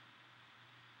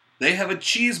 They have a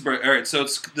cheeseburger. All right, so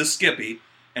it's the Skippy,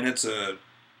 and it's a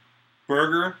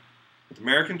burger with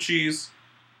American cheese,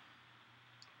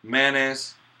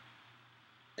 mayonnaise,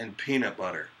 and peanut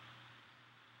butter.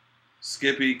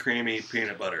 Skippy, creamy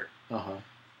peanut butter. Uh-huh.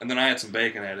 And then I had some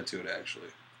bacon added to it, actually,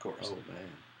 of course. Oh,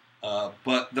 man.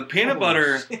 But the peanut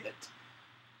butter... Shit.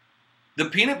 The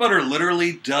peanut butter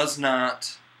literally does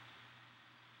not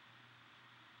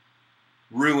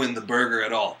ruin the burger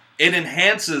at all. It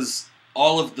enhances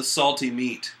all of the salty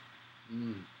meat.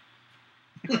 Mm.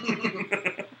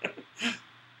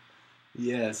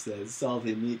 Yes, that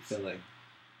salty meat filling.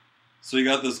 So you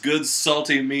got this good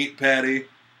salty meat patty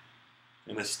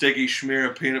and a sticky schmear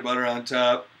of peanut butter on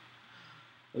top.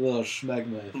 A little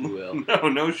schmegma, if you will.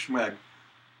 No schmeg.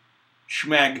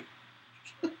 Schmeg.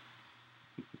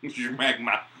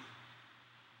 Schmegma.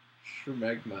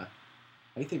 Schmegma. How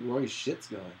do you think Roy's shit's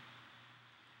going?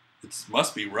 It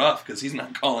must be rough because he's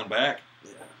not calling back.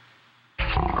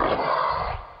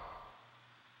 Yeah.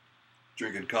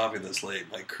 Drinking coffee this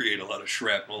late might create a lot of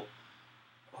shrapnel.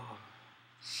 Oh.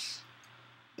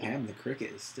 Pam the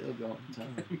cricket is still going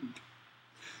time.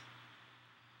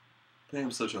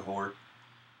 Pam's such a whore.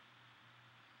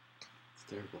 It's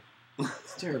terrible.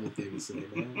 It's a terrible thing to say,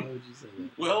 man. Why would you say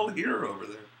that? Well, hear her over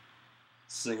there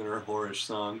singing her whorish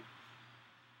song.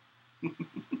 Do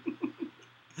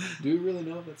we really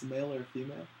know if it's a male or a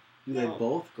female? Do they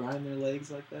both grind their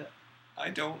legs like that? I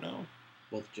don't know.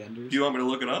 Both genders? Do you want me to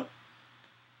look it up?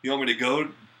 You want me to go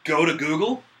to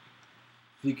Google?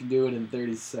 If you can do it in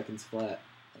 30 seconds flat.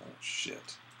 Oh,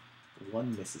 shit.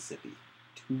 1 Mississippi,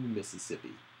 2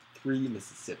 Mississippi, 3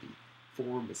 Mississippi,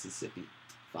 4 Mississippi,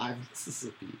 5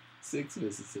 Mississippi, 6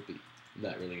 Mississippi. I'm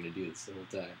not really going to do this the whole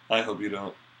time. I hope you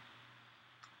don't.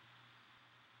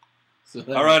 So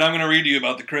all right, I'm going to read to you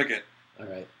about the cricket. All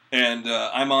right. And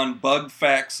I'm on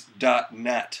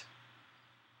bugfacts.net.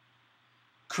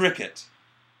 Cricket,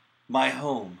 my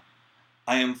home.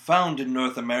 I am found in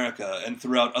North America and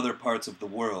throughout other parts of the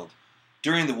world.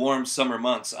 During the warm summer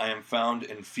months, I am found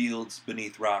in fields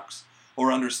beneath rocks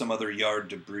or under some other yard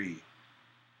debris.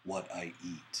 What I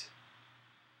eat.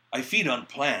 I feed on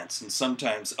plants and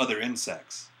sometimes other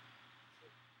insects.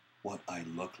 What I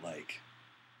look like.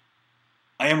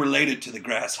 I am related to the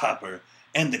grasshopper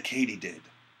and the katydid.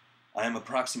 I am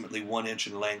approximately 1 inch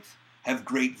in length, have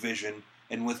great vision,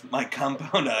 and with my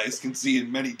compound eyes can see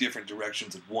in many different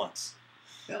directions at once.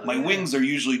 My wings are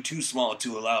usually too small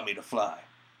to allow me to fly.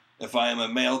 If I am a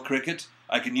male cricket,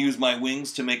 I can use my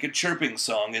wings to make a chirping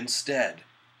song instead.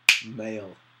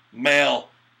 Male.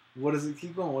 What does it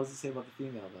keep going? What does it say about the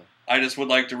female, though? I just would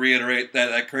like to reiterate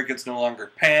that cricket's no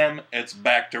longer Pam, it's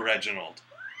back to Reginald.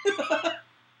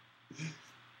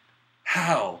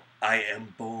 How I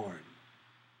am born.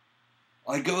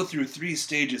 I go through 3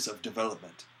 stages of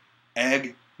development.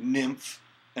 Egg, nymph,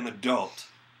 and adult.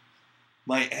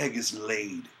 My egg is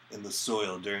laid in the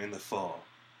soil during the fall.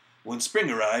 When spring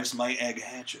arrives, my egg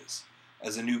hatches.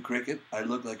 As a new cricket, I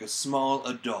look like a small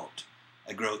adult.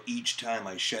 I grow each time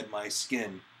I shed my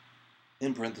skin.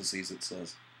 In parentheses it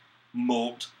says,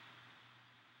 molt.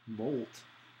 Molt?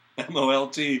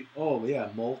 M-O-L-T. Oh, yeah,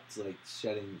 molt's like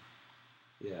shedding...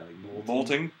 Yeah, like molting.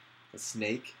 Molting? A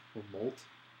snake will molt.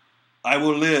 I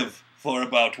will live for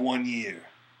about 1 year.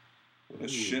 What a Ooh.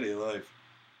 shitty life.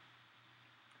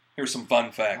 Here's some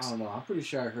fun facts. I don't know. I'm pretty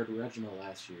sure I heard Reginald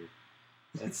last year.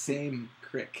 That same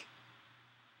crick.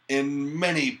 In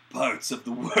many parts of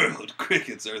the world,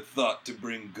 crickets are thought to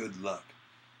bring good luck.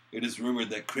 It is rumored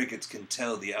that crickets can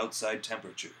tell the outside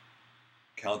temperature.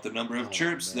 Count the number of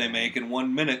chirps they make in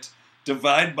 1 minute,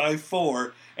 divide by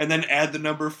 4, and then add the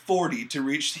number 40 to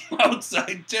reach the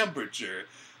outside temperature.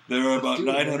 There are about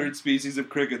 900 species of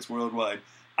crickets worldwide.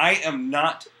 I am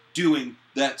not doing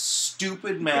that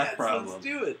stupid math problem. Let's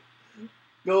do it.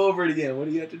 Go over it again. What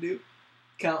do you have to do?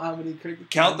 Count how many crickets?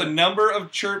 Count the number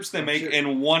of chirps they make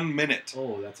in 1 minute.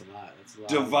 Oh, that's a lot.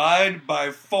 Divide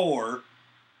by 4,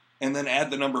 and then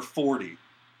add the number 40.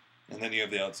 And then you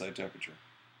have the outside temperature.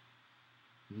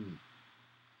 Hmm.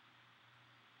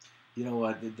 You know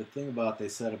what? The thing about they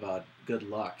said about good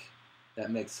luck,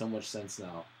 that makes so much sense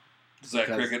now. Does that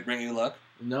cricket bring you luck?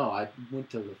 No, I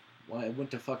went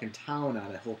to fucking town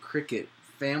on a whole cricket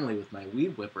family with my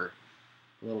weed whipper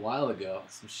a little while ago.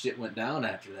 Some shit went down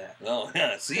after that. Oh,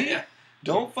 yeah. See?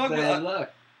 Don't fuck with Bad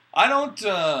luck. I don't,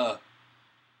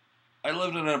 I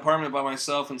lived in an apartment by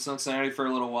myself in Cincinnati for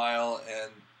a little while,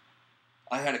 and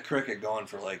I had a cricket going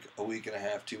for like a week and a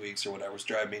half, 2 weeks or whatever. It was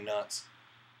driving me nuts.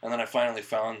 And then I finally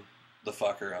found the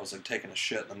fucker. I was like taking a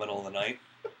shit in the middle of the night,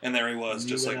 and there he was,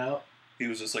 just like, he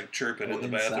was just like chirping in the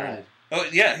bathroom. Oh,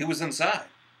 yeah, he was inside.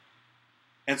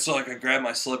 And so like I grabbed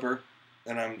my slipper,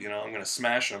 and I'm going to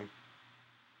smash him.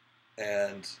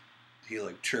 And he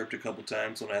like chirped a couple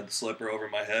times when I had the slipper over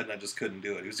my head, and I just couldn't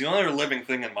do it. He was the only living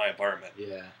thing in my apartment.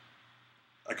 Yeah.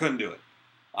 I couldn't do it.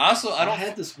 Also, I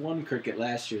had this one cricket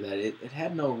last year that it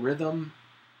had no rhythm.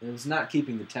 It was not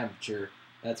keeping the temperature,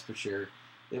 that's for sure.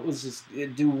 It was just,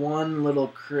 it'd do one little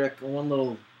crick, one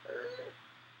little...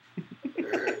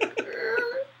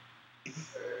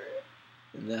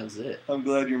 and that was it. I'm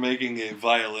glad you're making a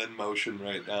violin motion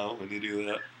right now when you do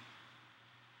that.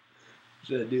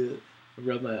 Should I do it?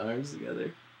 Rub my arms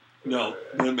together? No,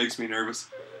 that makes me nervous.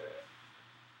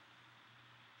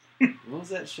 What was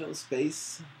that show?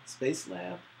 Space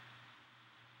Lab?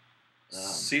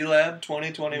 C-Lab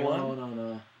 2021?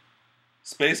 No.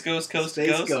 Space Ghost Coast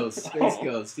to Coast? Space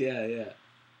Ghost, yeah.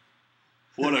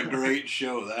 What a great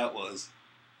show that was.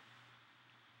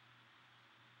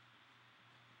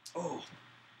 Oh.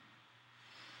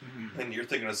 And you're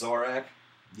thinking of Zorak?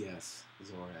 Yes,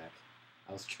 Zorak.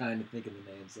 I was trying to think of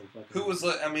the name. So fucking. Who was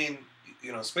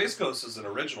Space Ghost is an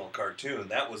original cartoon.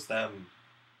 That was them.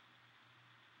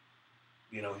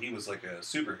 He was like a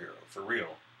superhero for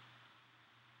real.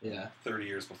 Yeah. 30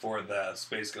 years before that,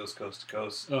 Space Ghost Coast to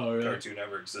Coast cartoon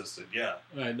ever existed. Yeah.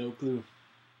 I had no clue.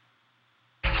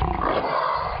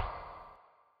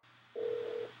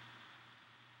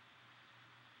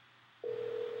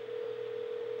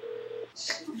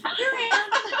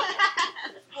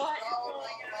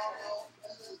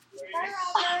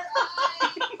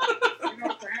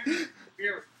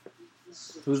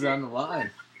 Who's on the line?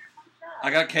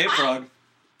 I got K-Frog.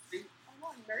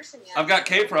 I've got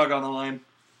K-Frog on the line.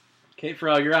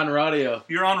 K-Frog, you're on radio.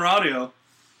 You're on radio.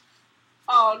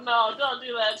 Oh no, don't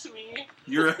do that to me.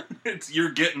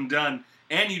 You're getting done.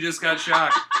 And you just got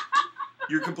shocked.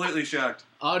 You're completely shocked.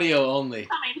 Audio only.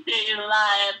 Coming to you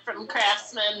live from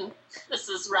Craftsman. This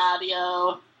is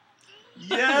radio.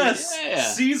 Yes! Yeah.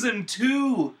 Season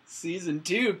 2! Season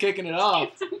 2, kicking it off.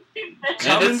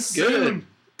 Coming soon.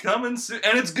 Coming soon.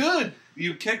 And it's good.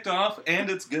 You kicked off, and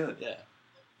it's good. Yeah.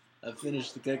 I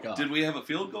finished the kickoff. Did we have a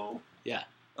field goal? Yeah.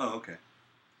 Oh, okay.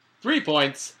 3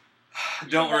 points.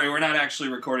 Don't worry, we're not actually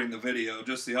recording the video.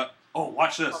 Just the... Oh,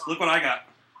 watch this. Look what I got.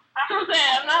 I'm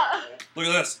not. Look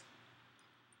at this.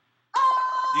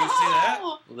 Do you see that?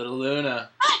 Little Luna.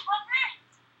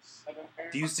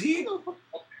 Do you see?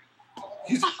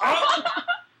 He's... I'm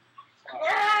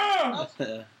not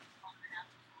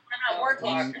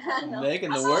working.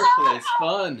 Making the workplace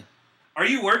fun. Are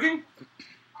you working?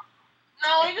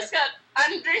 No,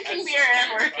 I'm drinking beer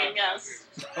and working, yes.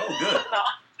 Oh,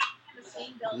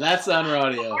 good. That's on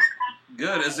radio.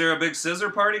 Good. Is there a big scissor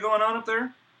party going on up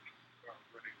there?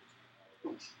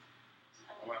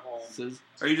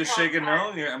 Are you just shaking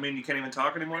no? You can't even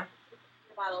talk anymore?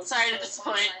 Sorry to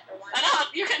disappoint. I know,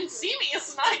 you can see me,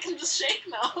 so now I can just shake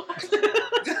now.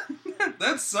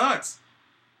 That sucks.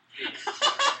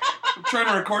 I'm trying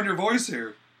to record your voice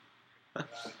here. No,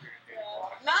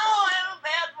 I have a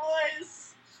bad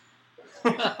voice.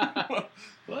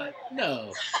 What?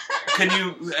 No. Can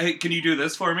you do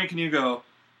this for me? Can you go,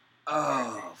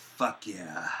 oh, fuck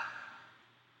yeah.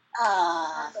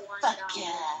 Fuck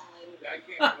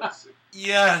yeah.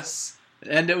 Yes.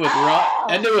 End it with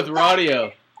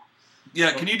radio.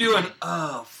 Yeah, can you do an,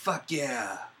 oh, fuck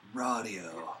yeah,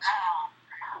 radio.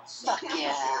 Fuck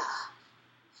yeah.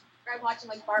 I'm watching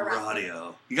like bar wrestling.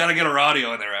 Radio. You gotta get a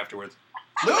radio in there afterwards.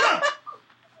 Luna!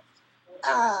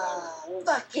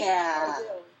 Fuck yeah.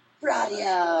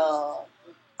 Radio.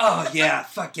 Oh, yeah,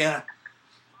 fuck yeah.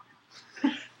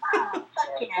 Fuck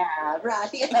yeah.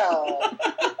 Radio.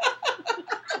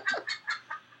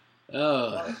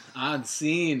 Oh, on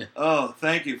scene. Oh,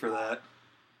 thank you for that.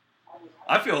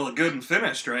 I feel good and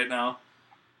finished right now.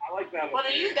 I like that. What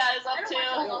are you guys up to?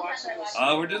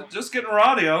 We're just getting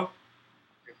radio.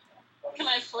 Can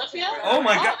I flip you? Oh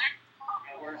my god.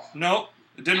 Nope,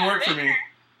 it didn't work for me.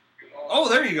 Oh,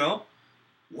 there you go.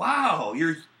 Wow,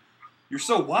 you're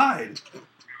so wide.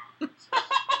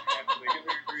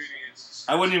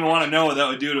 I wouldn't even want to know what that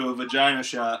would do to a vagina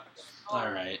shot. All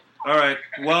right.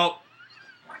 Well,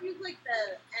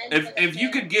 if you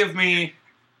could give me,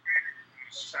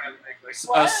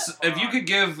 if you could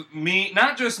give me,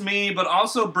 not just me, but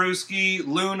also Brewski,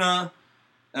 Luna,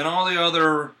 and all the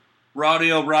other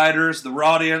rodeo riders, the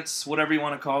Rodiants, whatever you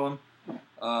want to call them,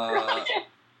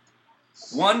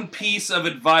 one piece of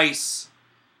advice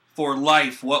for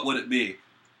life, what would it be?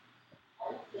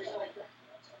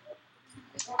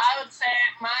 I would say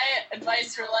my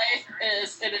advice for life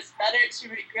is it is better to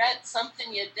regret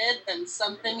something you did than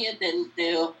something you didn't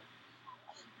do.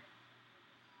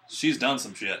 She's done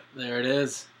some shit. There it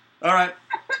is. All right.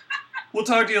 We'll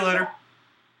talk to you later.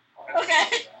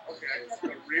 Okay.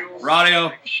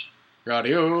 Radio.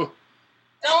 Radio.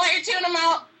 Don't let your tuna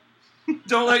melt.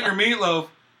 Don't let your meatloaf.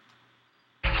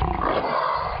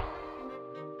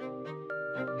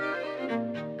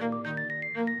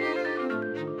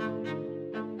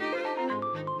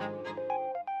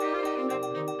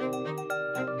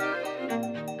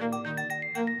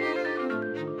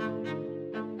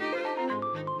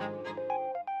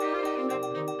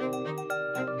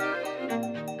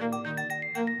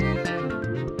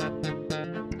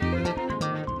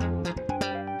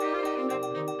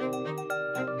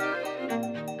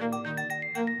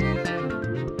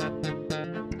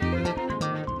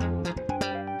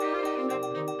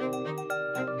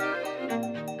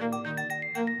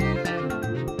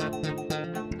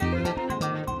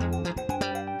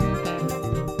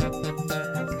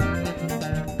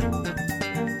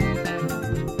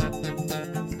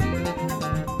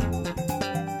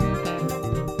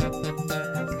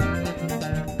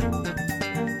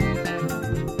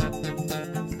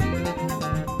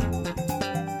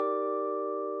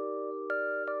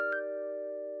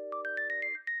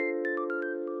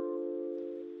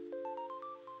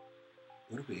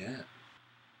 What are we at?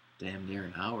 Damn near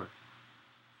an hour.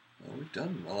 Well, we've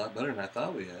done a lot better than I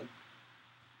thought we had.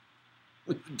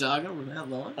 We've been talking over that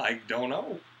long? I don't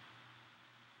know.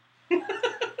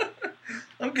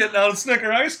 I'm getting out a Snicker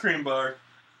ice cream bar.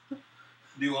 Do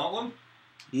you want one?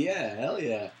 Yeah, hell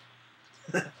yeah.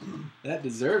 That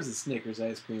deserves a Snickers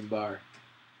ice cream bar.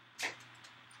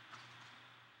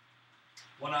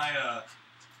 When I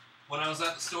was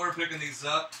at the store picking these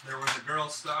up, there was a girl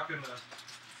stocking the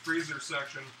freezer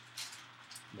section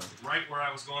right where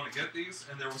I was going to get these,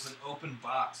 and there was an open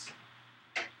box.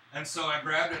 And so I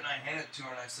grabbed it and I handed it to her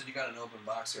and I said, "You got an open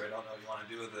box here. I don't know what you want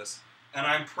to do with this." And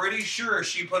I'm pretty sure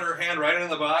she put her hand right in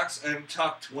the box and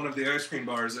tucked one of the ice cream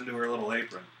bars into her little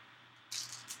apron.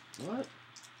 What?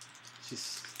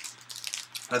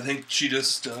 I think she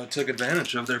just took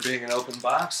advantage of there being an open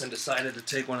box and decided to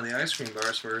take one of the ice cream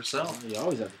bars for herself. You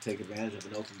always have to take advantage of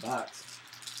an open box.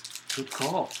 Good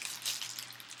call.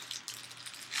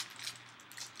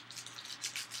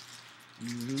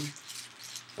 Mm-hmm.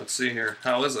 Let's see here.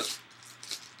 How is it?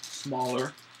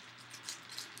 Smaller.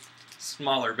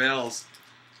 Smaller bells.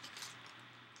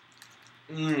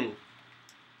 Mmm.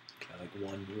 Got like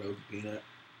one rogue peanut.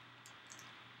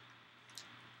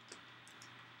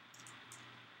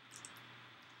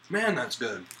 Man, that's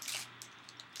good.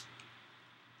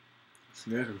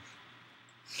 Snickers.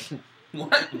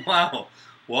 What? Wow.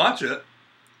 Watch it.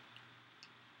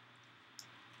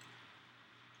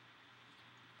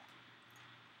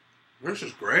 This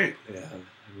is great. Yeah,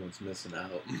 everyone's missing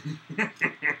out.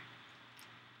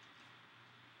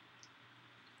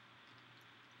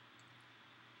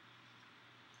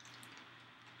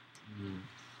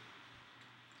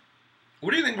 What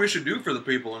do you think we should do for the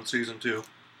people in season 2?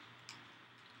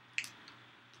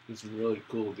 It's a really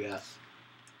cool guess.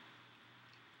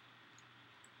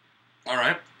 All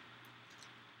right.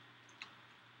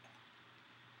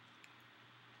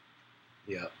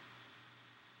 Yeah.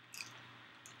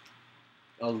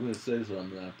 I was going to say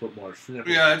something, and I put more snippets.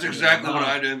 Yeah, that's exactly what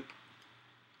I did.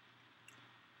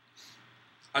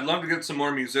 I'd love to get some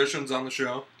more musicians on the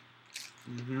show.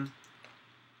 Mm-hmm.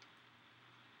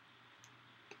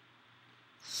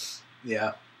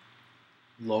 Yeah.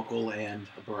 Local and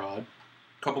abroad.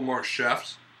 A couple more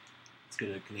chefs. Let's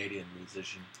get a Canadian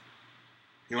musician.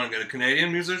 You want to get a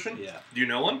Canadian musician? Yeah. Do you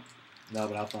know one? No,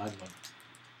 but I'll find one.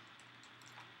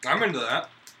 I'm into that.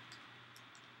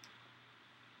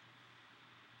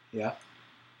 Yeah.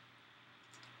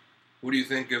 What do you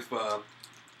think if... What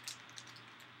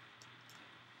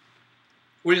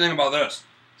do you think about this?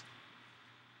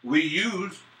 We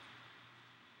use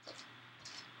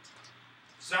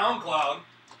SoundCloud.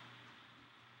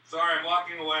 Sorry, I'm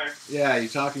walking away. Yeah, you're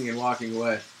talking and walking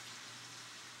away.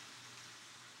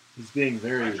 He's being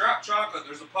very... I dropped chocolate.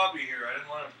 There's a puppy here. I didn't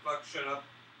want to fuck shit up.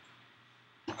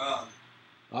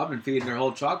 I've been feeding her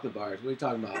whole chocolate bars. What are you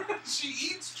talking about? She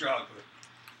eats chocolate.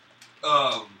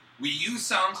 We use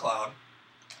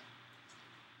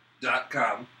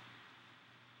SoundCloud.com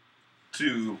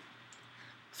to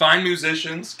find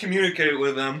musicians, communicate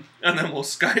with them, and then we'll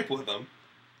Skype with them.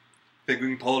 Think we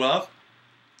can pull it off?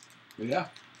 Yeah.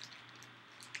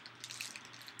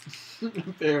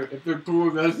 if they're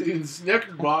cool with us eating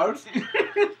Snickers bars.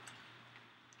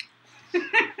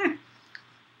 I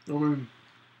mean,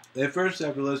 they first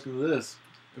have to listen to this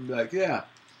and be like, yeah,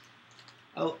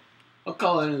 I'll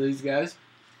call into these guys.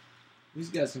 These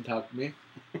guys can talk to me.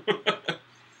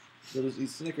 They'll just eat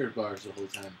Snickers bars the whole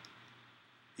time.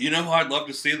 You know who I'd love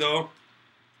to see, though?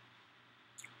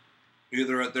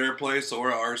 Either at their place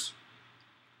or ours.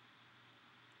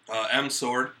 M.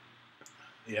 Sword.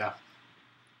 Yeah.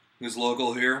 He's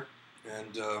local here,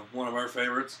 and one of our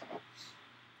favorites.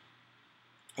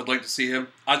 I'd like to see him.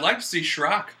 I'd like to see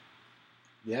Schrock.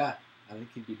 Yeah, I think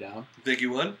he'd be down. Think he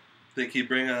would? Think he'd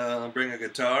bring a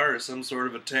guitar or some sort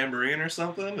of a tambourine or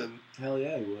something and Hell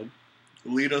yeah, he would.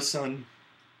 lead us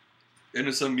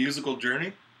into some musical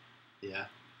journey? Yeah.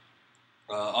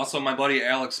 Also, my buddy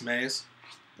Alex Mays.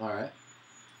 All right.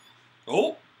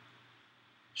 Oh,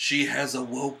 she has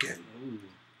awoken. Ooh.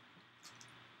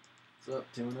 What's up,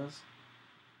 tunas?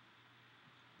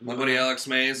 My buddy Alex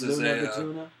Mays is Luna the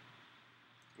tuna.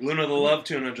 Luna the Love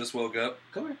Tuna just woke up.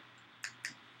 Come here.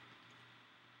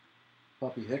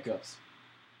 Puppy hiccups.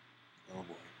 Oh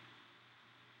boy.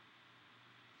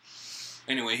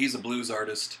 Anyway, he's a blues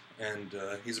artist, and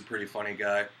he's a pretty funny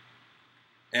guy.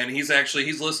 And he's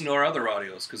listened to our other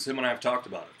audios, because him and I have talked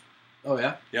about it. Oh,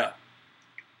 yeah? Yeah.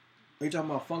 Are you talking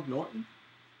about Funk Norton?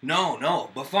 No,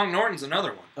 but Funk Norton's another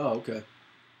one. Oh, okay.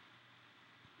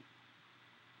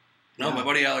 No, Yeah. my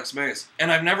buddy Alex Mays.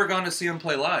 And I've never gone to see him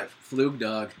play live. Flug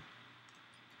Dog.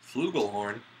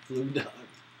 Flugelhorn. Flug Dog.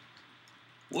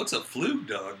 What's a flug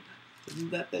dog?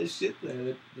 Isn't that shit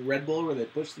there? The Red Bull where they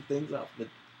push the things off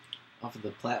of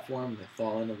the platform and they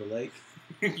fall into the lake?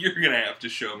 You're going to have to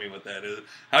show me what that is.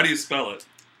 How do you spell it?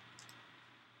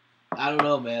 I don't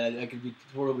know, man. I could be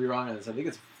totally wrong on this. I think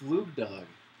it's Flug Dog.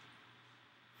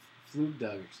 Flug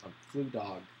Dog or something. Flug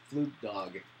Dog. Flug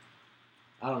Dog.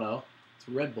 I don't know. It's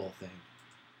a Red Bull thing.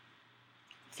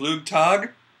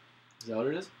 Flugtag? Is that what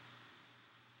it is?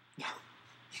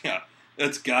 Yeah,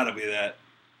 it's got to be that.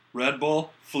 Red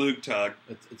Bull, Flugtag.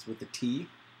 It's with the T?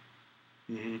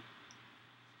 Mm-hmm.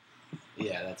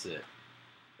 Yeah, that's it.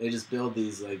 They just build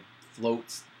these, like,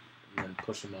 floats and then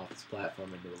push them off this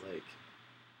platform into a lake.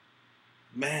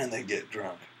 Man, they get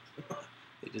drunk.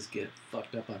 They just get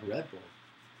fucked up on Red Bull.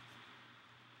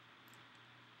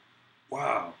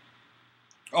 Wow.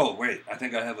 Oh, wait, I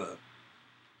think I have a...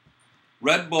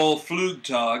 Red Bull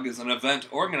Flugtag is an event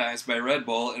organized by Red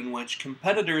Bull in which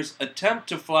competitors attempt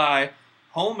to fly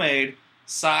homemade,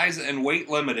 size and weight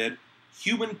limited,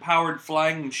 human-powered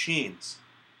flying machines.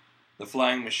 The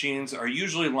flying machines are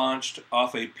usually launched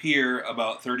off a pier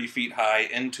about 30 feet high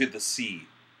into the sea.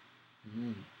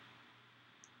 Mm.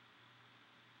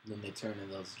 Then they turn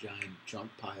into those giant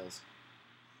junk piles.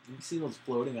 You see those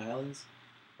floating islands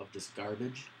of just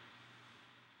garbage?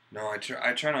 No, I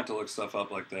try not to look stuff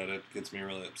up like that. It gets me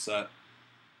really upset.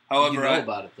 However, you know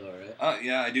about it though, right?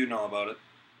 Yeah, I do know about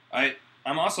it.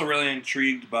 I'm also really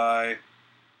intrigued by.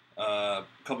 A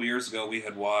couple years ago, we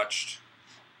had watched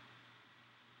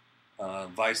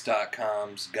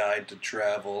Vice.com's Guide to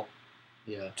Travel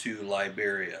to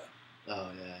Liberia. Oh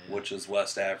yeah. Which is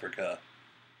West Africa,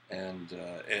 and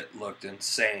it looked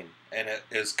insane, and it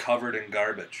is covered in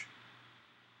garbage.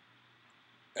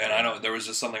 And I know there was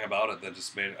just something about it that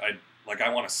just made I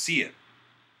want to see it.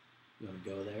 You want to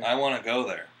go there? I want to go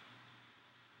there.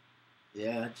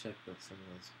 Yeah, I'd check some of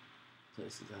those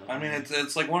places out. I mean,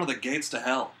 it's like one of the gates to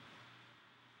hell.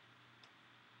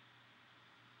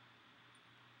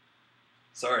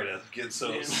 Sorry to get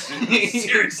so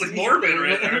seriously morbid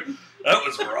right there. That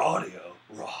was Rodeo.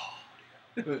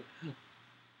 I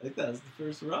think that was the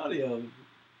first rodeo.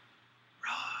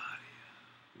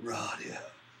 Radio.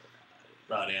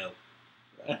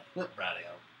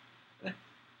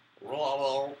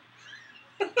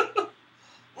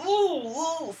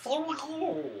 Oh, so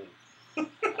cool.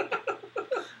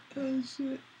 Oh,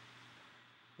 shit.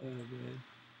 Oh, man.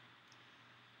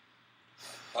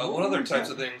 What other types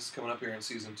of things coming up here in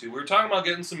season 2? We were talking about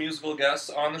getting some musical guests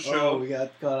on the show. Oh, we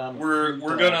got caught on. We're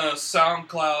gonna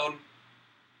SoundCloud.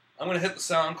 I'm gonna hit the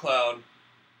SoundCloud.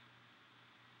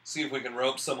 See if we can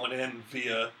rope someone in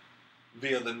via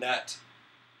the net.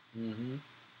 Mm-hmm.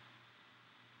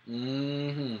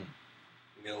 Mm-hmm.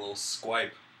 Get a little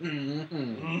swipe.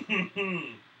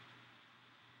 Mm-hmm.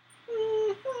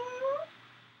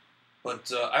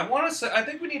 But I want to say, I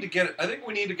think we need to get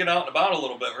out and about a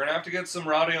little bit. We're gonna have to get some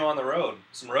rodeo on the road,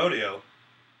 some rodeo.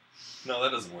 No,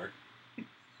 that doesn't work.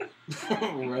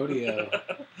 Rodeo.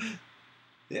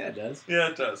 Yeah, it does. Yeah,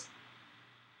 it does.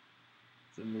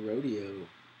 Some rodeo.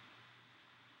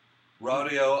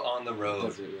 Rodeo on the road.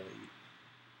 Does it really?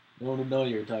 No one would know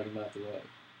you were talking about the road.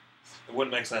 It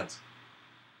wouldn't make sense.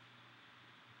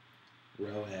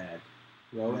 Road.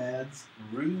 Roads?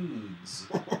 Rudes.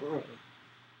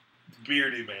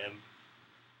 Beardy Man.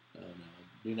 Oh, no.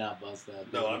 Do not bust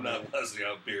that. No, I'm not busting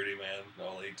out Beardy Man.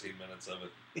 All 18 minutes of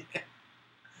it.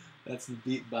 That's the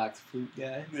beatbox flute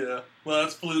guy? Yeah. Well,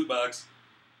 that's Flute Box.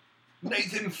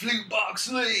 Nathan Flute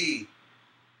Box Lee!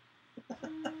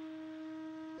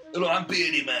 Hello, I'm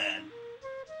Beardy Man.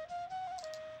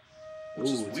 Which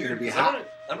is it's weird. gonna be 'Cause hot.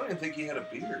 I don't even think he had a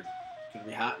beard. It's gonna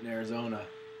be hot in Arizona.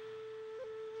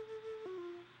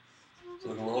 It's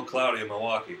looking a little cloudy in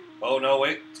Milwaukee. Oh, no,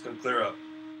 wait. It's going to clear up.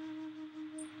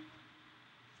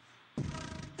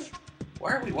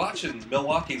 Why are we watching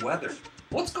Milwaukee weather?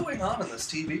 What's going on in this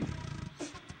TV?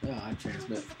 Oh, I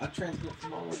transmit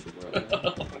from all over the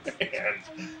world. Oh, man.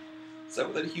 Is that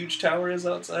what that huge tower is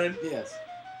outside? Yes.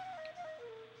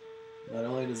 Not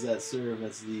only does that serve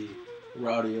as the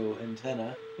radio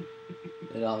antenna,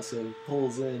 it also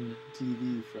pulls in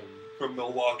TV from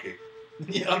Milwaukee.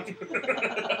 Yep.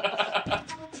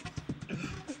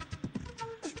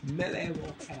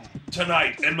 Milwaukee.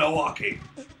 Tonight in Milwaukee,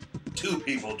 2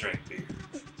 people drink beer.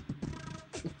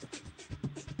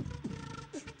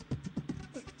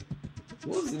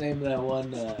 What was the name of that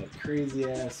one crazy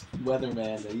ass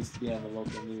weatherman that used to be on the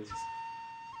local news?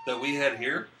 That we had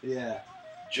here? Yeah.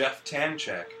 Jeff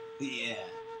Tanchak. Yeah.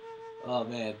 Oh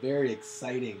man, very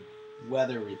exciting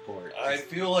weather report. I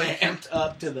feel like amped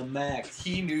up to the max.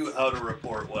 He knew how to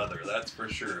report weather, that's for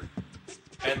sure.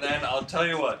 And then I'll tell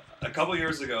you what, a couple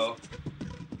years ago,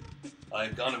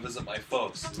 I'd gone to visit my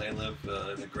folks, and they live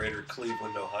in the greater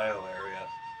Cleveland, Ohio area.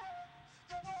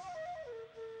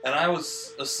 And I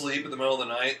was asleep in the middle of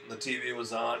the night, and the TV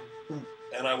was on,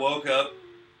 and I woke up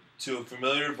to a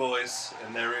familiar voice,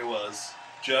 and there he was,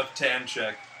 Jeff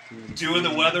Tanchak, doing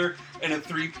the weather in a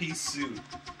 3-piece suit.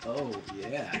 Oh,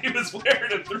 yeah. He was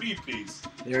wearing a 3-piece.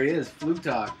 There he is, Flute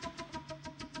Talk.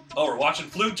 Oh, we're watching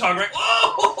Flute Talk, right?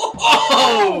 Oh!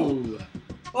 Oh!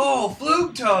 Oh,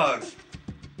 Flute Talk!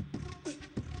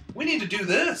 We need to do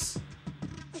this.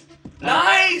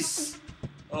 Nice!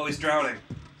 Oh, he's drowning.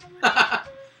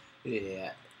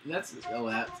 Yeah.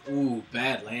 Ooh,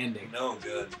 bad landing. No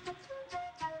good.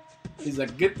 He's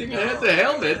like, good thing I had the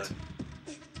helmet. Good.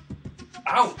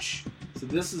 Ouch! So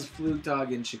this is Flute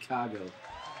Talk in Chicago.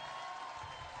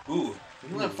 Ooh,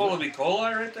 isn't that full of E.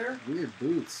 coli right there? Weird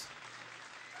boots.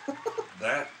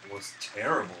 That was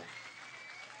terrible.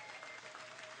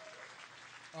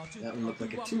 That one looked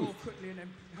like a tooth.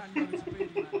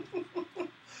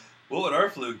 What would our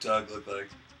Flute Talk look like?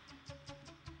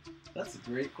 That's a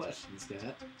great question,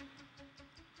 Scott.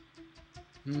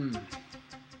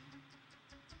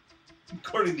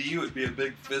 According to you, it'd be a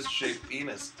big fist-shaped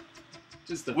penis.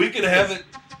 Just we could have it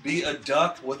be a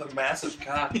duck with a massive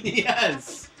cock.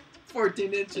 Yes!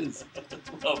 14 inches.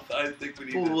 Well, I think we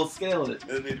need to... We'll scale it.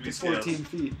 It need to be scaled. 14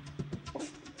 feet.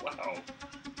 Wow.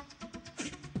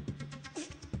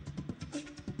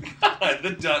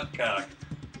 The duck cock.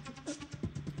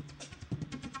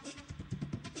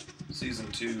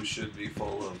 Season 2 should be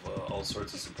full of all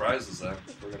sorts of surprises then.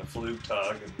 We're going to Flute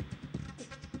Talk and...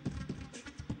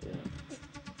 Yeah.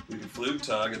 We can Flute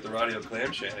Talk at the Radio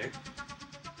Clam Shanty.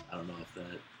 I don't know if that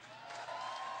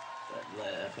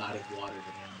body of water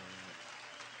can handle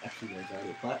that. Actually, there's already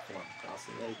a platform across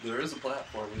the lake. There is a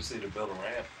platform. We just need to build a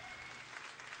ramp.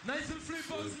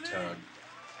 Flute Talk.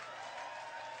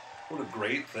 What a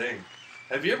great thing.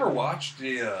 Have you ever watched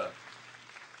there's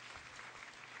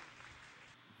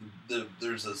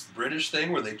this British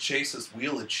thing where they chase this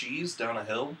wheel of cheese down a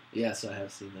hill? Yes, I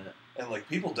have seen that. And, like,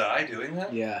 people die doing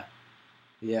that? Yeah.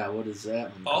 Yeah, what is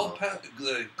that one All called?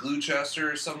 the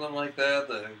Gloucester or something like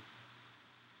that.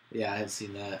 Yeah, I have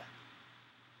seen that.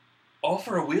 All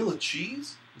for a wheel of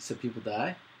cheese? You said people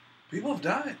die? People have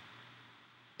died.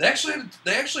 They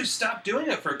actually stopped doing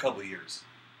it for a couple years.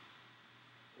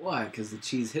 Why? Because the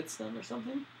cheese hits them or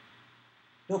something?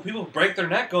 No, people break their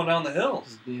neck going down the hill.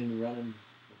 Just running.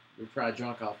 They're probably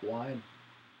drunk off wine.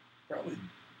 Probably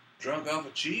drunk off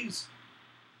of cheese.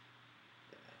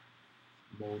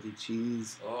 Moldy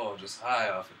cheese. Oh, just high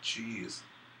off of cheese.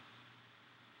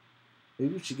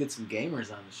 Maybe we should get some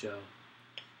gamers on the show.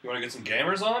 You want to get some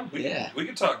gamers on? Yeah. We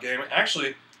could talk gaming. Actually,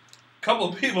 a couple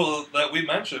of people that we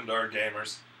mentioned are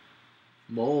gamers.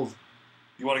 Mold.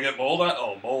 You want to get Mold on?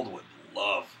 Oh, Mold would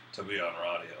love to be on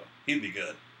radio. He'd be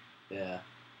good. Yeah.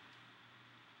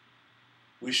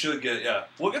 We should get,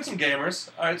 we'll get some gamers.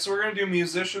 Alright, so we're going to do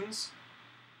musicians.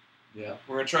 Yeah.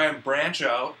 We're going to try and branch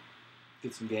out.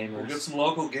 Get some gamers. We'll get some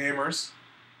local gamers.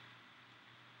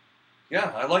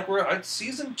 Yeah, I like where,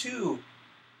 season 2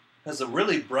 has a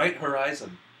really bright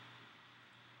horizon.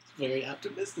 Very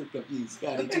optimistic of you,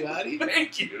 Scotty Too Hottie.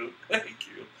 Thank you.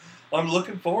 I'm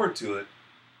looking forward to it.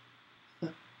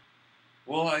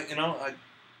 Well, I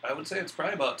would say it's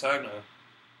probably about time to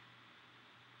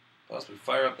possibly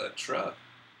fire up that truck.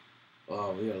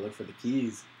 Oh, we gotta look for the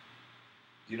keys.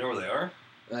 Do you know where they are?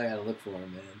 I gotta look for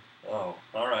them, man. Oh,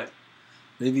 all right.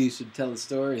 Maybe you should tell a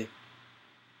story.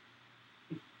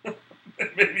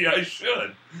 Maybe I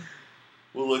should.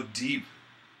 We'll look deep.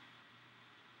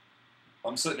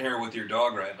 I'm sitting here with your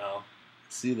dog right now.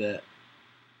 See that?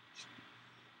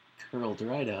 Curled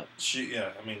right up. She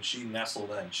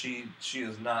nestled in. She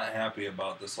is not happy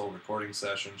about this whole recording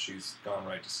session. She's gone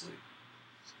right to sleep.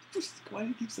 Why do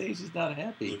you keep saying she's not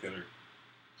happy? Look at her.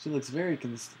 She looks very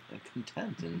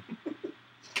content and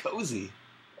cozy.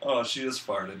 Oh, she just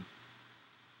farted.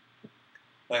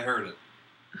 I heard it.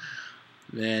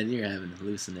 Man, you're having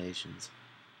hallucinations.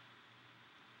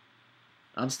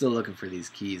 I'm still looking for these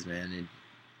keys, man.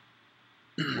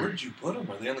 Where'd you put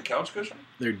them? Are they on the couch cushion?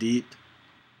 They're deep.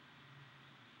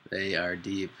 They are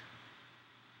deep.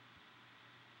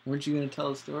 Weren't you going to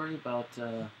tell a story about...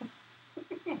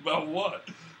 About what?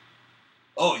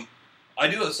 Oh, I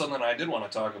do have something I did want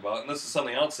to talk about, and this is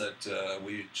something else that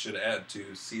we should add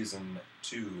to Season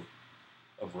 2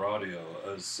 of Rodeo,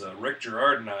 as Rick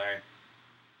Gerard and I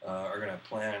are going to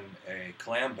plan a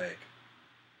clam bake.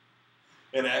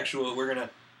 We're going to...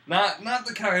 Not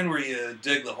the kind where you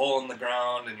dig the hole in the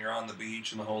ground and you're on the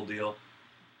beach and the whole deal.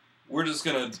 We're just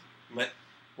going to...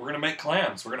 We're going to make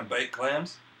clams. We're going to bake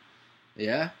clams.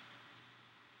 Yeah?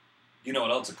 You know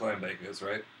what else a clam bake is,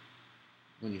 right?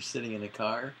 When you're sitting in a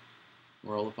car,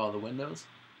 roll up all the windows,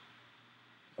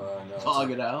 No,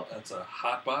 fog it out. That's a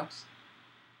hot box.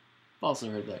 I've also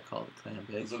heard that called a clam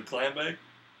bake. Is it a clam bake?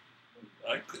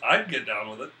 I'd get down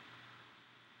with it.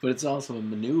 But it's also a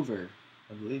maneuver,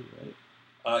 I believe,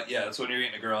 right? Yeah, it's when you're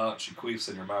eating a girl out and she queefs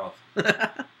in your mouth.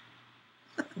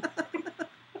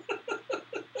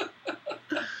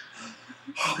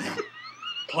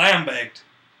 Clam baked.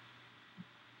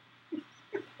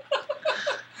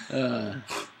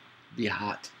 Be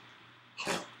hot.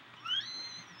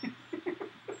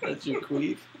 That's your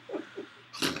queef?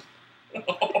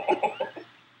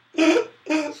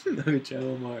 Let me try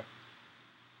one more.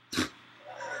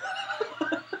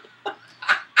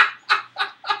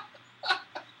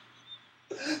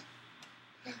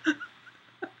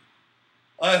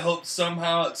 I hope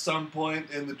somehow at some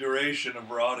point in the duration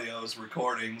of Radio's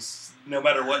recordings, no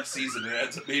matter what season it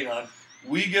ends up being on,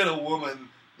 we get a woman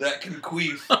that can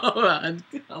queef.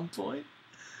 On point?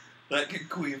 That can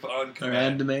queef on command. Or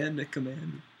on demand, at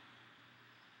command.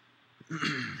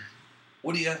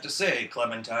 What do you have to say,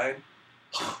 Clementine?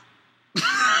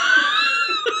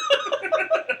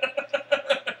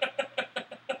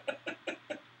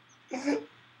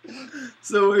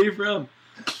 So where are you from?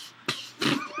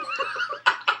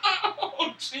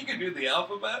 Oh, she can do the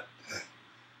alphabet?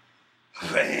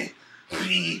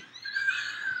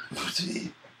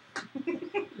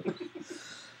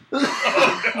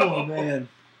 Oh, man.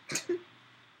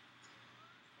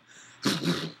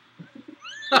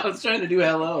 I was trying to do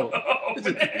hello. Oh,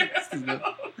 man.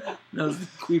 That was the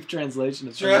queef translation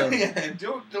of hello. Yeah,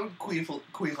 don't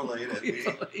queefilate at me.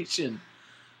 Queefilation.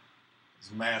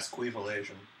 It's mass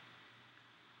queefilation.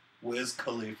 Wiz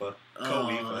Khalifa.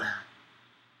 I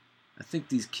think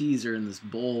these keys are in this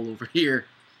bowl over here.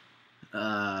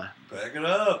 Back it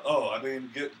up. Oh, I mean,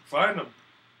 find them.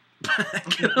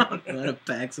 Want to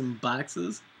pack some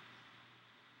boxes?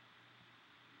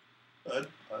 I'd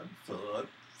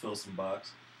fill some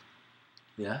box.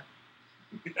 Yeah?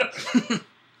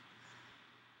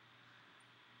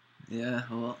 Yeah,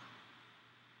 well,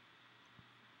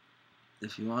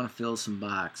 if you want to fill some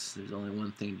box, there's only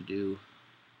one thing to do.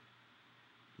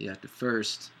 You have to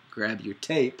first grab your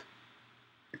tape.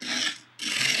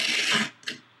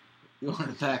 You want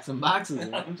to pack some boxes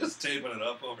in. I'm just taping it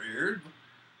up over here.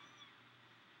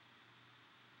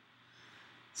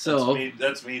 So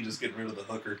that's me just getting rid of the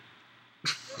hooker.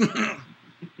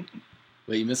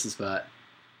 Wait, you missed a spot.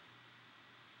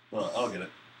 Well, I'll get it.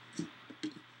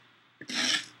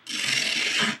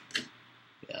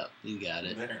 Yep, you got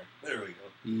it. There we go.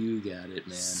 You got it,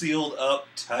 man. Sealed up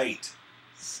tight.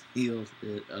 Sealed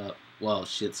it up. Well,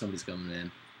 shit, somebody's coming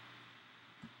in.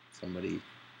 Somebody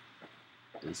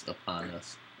is upon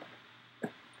us. I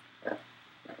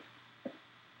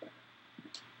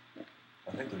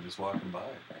think they're just walking by.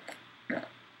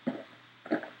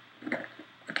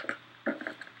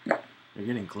 They're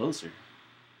getting closer.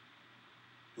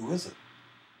 Who is it?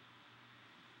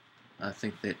 I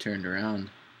think they turned around.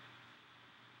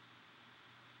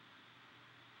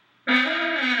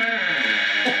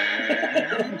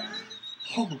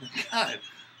 Holy God.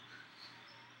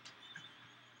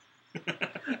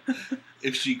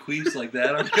 If she queefs like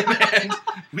that on command,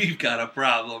 we've got a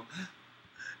problem.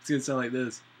 It's gonna sound like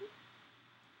this.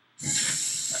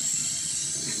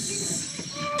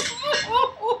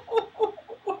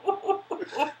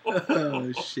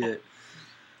 Oh shit.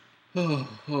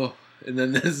 Oh. And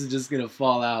then this is just gonna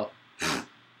fall out.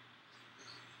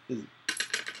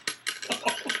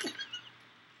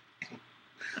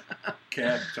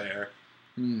 Cab fare.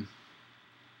 Hmm.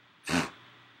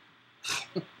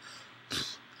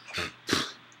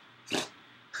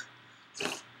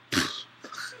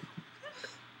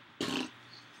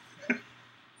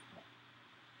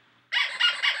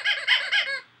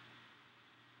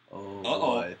 Oh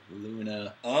boy,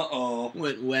 Luna.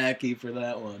 Went wacky for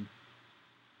that one.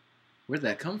 Where'd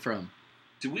that come from?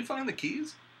 Did we find the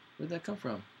keys? Where'd that come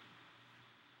from?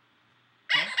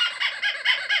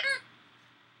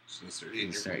 Start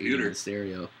eating your Start computer. eating the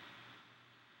stereo.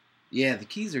 Yeah, the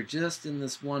keys are just in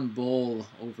this one bowl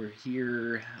over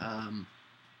here.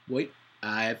 Wait,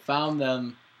 I found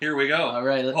them. Here we go. All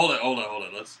right. Hold it.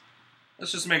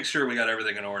 Let's just make sure we got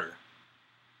everything in order.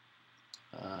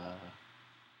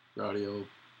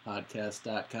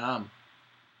 RadioPodcast.com.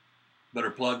 Better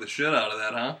plug the shit out of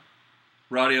that, huh?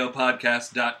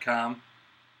 RadioPodcast.com.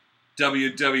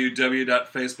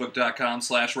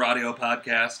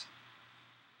 www.facebook.com/RadioPodcast.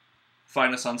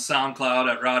 Find us on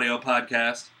SoundCloud at Radio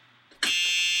Podcast.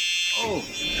 Oh.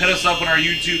 Hit us up on our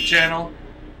YouTube channel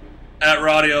at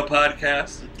Radio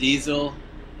Podcast. The diesel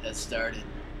has started.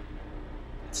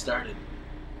 It started.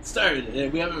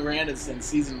 We haven't ran it since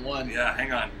season 1. Yeah,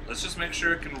 hang on. Let's just make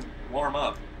sure it can warm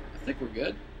up. I think we're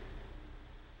good.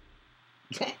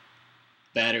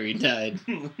 Battery died.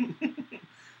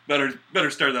 Better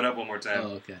start that up one more time.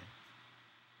 Oh, okay.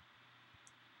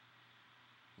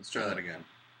 Let's try that again.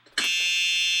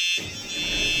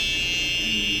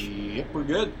 Yep, we're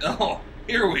good. Oh,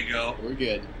 here we go. We're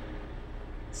good.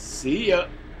 See ya.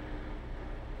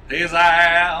 Peace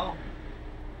out.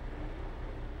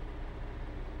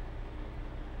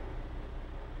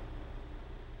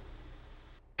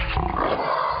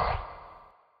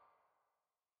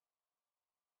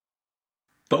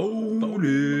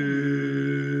 Bonus.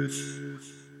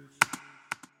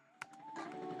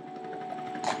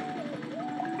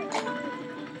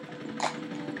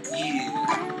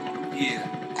 Yeah.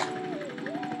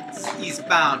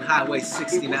 Eastbound Highway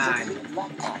 69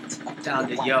 down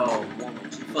to Yo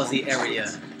Fuzzy area.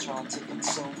 Trying to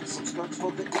consume some skirts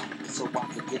for the E, so I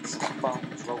could get some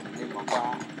phones rolling in my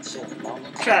ride, chilling on the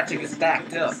Traffic is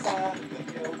backed up.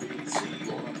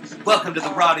 Welcome to the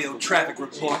Radio Traffic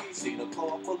Report. Seen a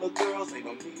car full of girls, ain't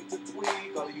no need to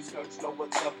tweak. All you skirts know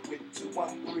what's up with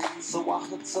 213. So I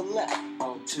hooked a left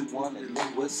on 21 and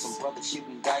Lewis. Some brothers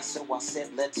shooting dice, so I said,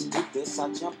 let's do this.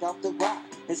 I jumped out the ride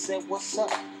and said, what's up?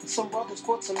 Some brothers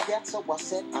put some gas, so I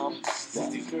said, I'm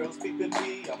stuck. These girls peeping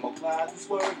me, I'm gonna fly this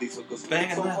word. These hookers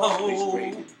banging so the hard, hole. they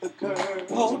straight hit the curve.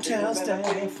 Hotel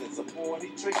staff. Some horny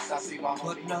tricks, I see my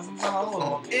Putting homies them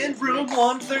all in room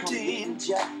 113.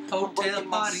 Hotel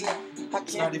party.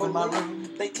 It's not even my room.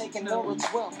 They taking more as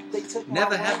well. They took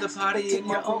Never my have the rights, party they took in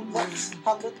your my own room. rights.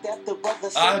 I looked at the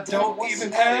brothers, I said, don't "What's even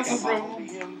the have matter?" a room.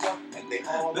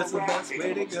 That's the best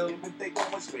way to go. They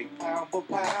going straight pound for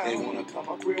pound. They wanna come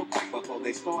up real quick before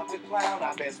they start to clown.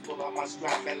 I best pull out my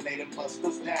strap and lay them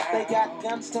busters down. They got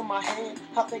guns to my hand.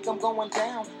 I think I'm going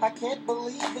down. I can't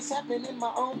believe it's happening in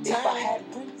my own town. If I had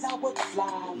wings, I would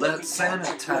fly. Let's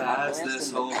sanitize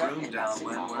this whole room down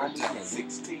when we're done.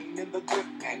 16 in the grip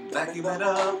and Vacuum it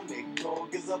up.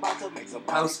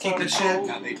 Housekeeping shit.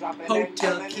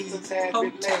 Hotel keys.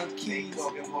 Hotel keys.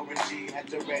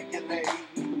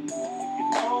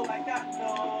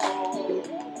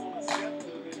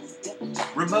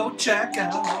 Remote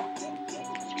checkout.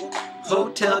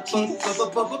 Hotel keys.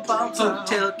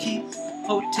 Hotel keys.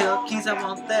 Hotel keys. I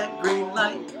want that green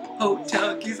light.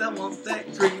 Hotel keys. I want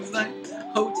that green light.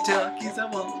 Hotel keys. I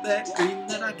want that green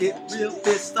light. I get real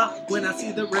pissed off when I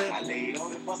see the red. I laid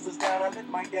on the busters down, I let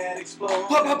my gat explode.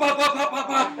 Pop, pop, pop, pop, pop, pop,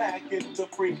 pop. Back into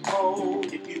free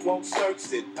mode. If you won't search,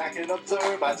 sit back and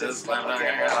observe. I just Slam my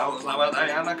hand out, slam my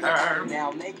hand on the curb.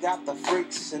 Now they got the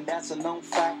freaks, and that's a known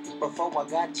fact. Before I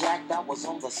got jacked, I was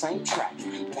on the same track.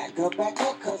 Back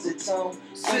up, cause it's on.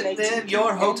 Sitting in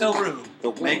your hotel room,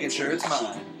 making sure it's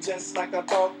mine. Just like I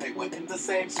thought, they were in the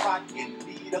same spot. rock in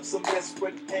need of some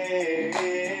desperate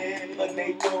help. A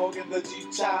Nate Dogg and the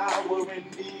G-Child were in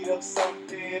need of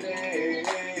something else.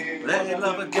 They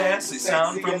love a gassy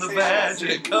sound from the vag.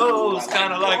 It goes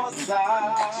kind of like.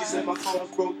 She said my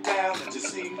chords broke down and just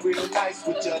seemed real nice.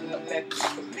 Would you let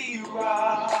me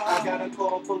ride? I got a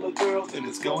car full of girls And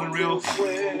it's going real.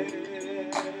 swell.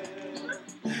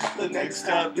 The next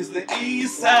stop is the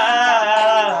East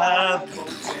Side.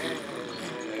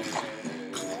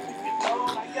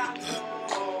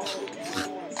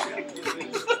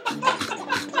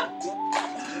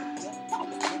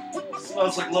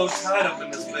 Smells like low tide up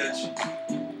in this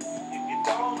bitch.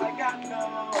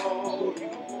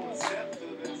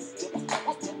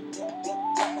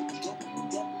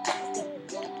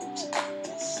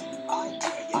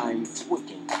 I'm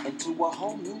twigging into a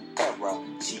whole new era.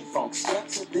 G-Funk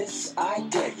steps to this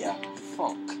idea.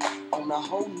 Funk on a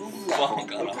whole new level.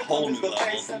 Funk on a whole new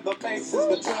level. The bass is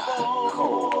the treble.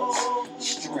 Chords,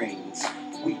 strings,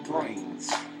 we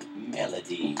brings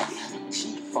melody.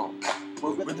 G-Funk,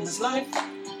 where rhythm is life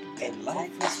and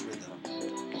life is rhythm.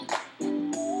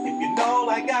 If you know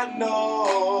like I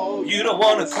know, You don't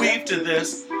want to queef to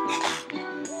this.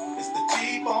 it's the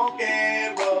G-Funk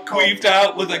era. Queefed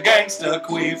out with a gangster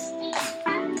queef.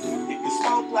 If you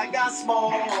smoke like I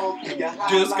smoke, if you high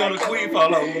Just like gonna a queef all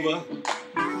weed. over.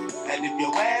 And if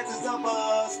your ass is a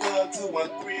buster,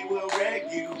 213 will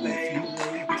regulate.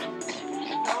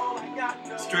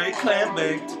 Straight clam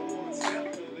baked.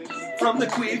 From the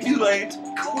queefulate.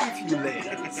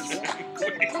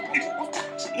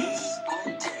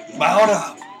 Mount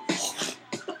up.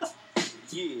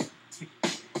 Yeah.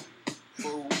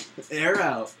 Air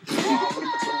out.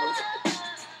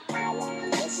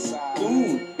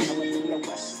 Ooh.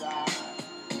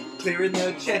 Clearing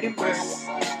the chamber.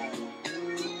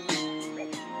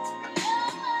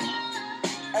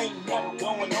 Ain't nothing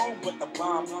going on but the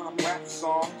bomb rap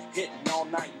song hitting all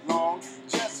night long.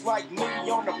 Just like me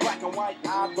on the black and white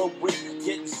ivory,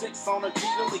 getting 6 on a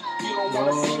G-League. You don't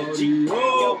wanna see a G.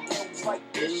 Yo, comes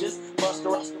like dishes, buster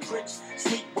up the tricks,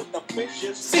 sleep with the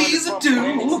fishes. Season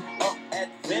 2 up at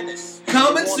Venice.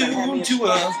 coming Wanna have soon me to a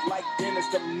like Dennis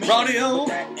the Menace, radio. but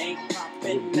that ain't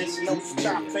poppin', there's no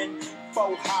stopping.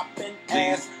 Faux hopping,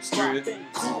 ass dropping,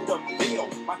 cool the bill.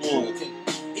 My true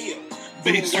can heal.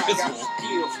 Bass I got drizzle.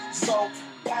 skills. So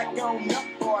back on up,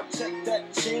 boy, I check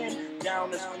that chin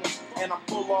down this, and I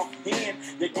pull off hand.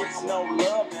 There gets no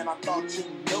love, and I thought you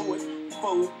knew it.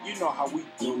 Fool, you know how we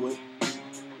do it.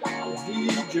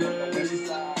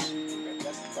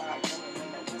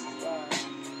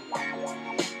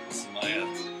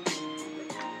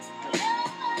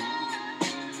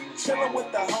 Chillin'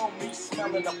 with the homies,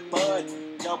 smelling the bud.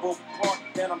 Double park,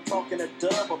 then I'm talking to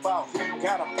Dub about who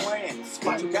got a plan,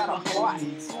 who got a plot,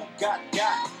 who got,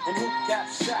 and who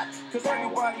got shot. Cause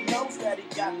everybody knows that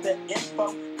he got the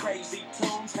info. Crazy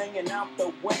tunes hanging out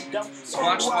the window.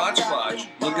 Watch.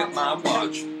 Look at my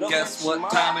watch. Guess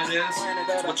what time it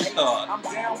is? What you thought? I'm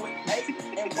down with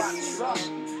 8 and what's up?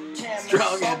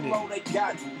 Strong ending. Solo, they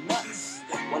got nuts.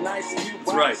 When I see you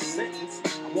right. sentence,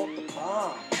 I want the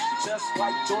bomb. Just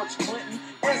like George Clinton,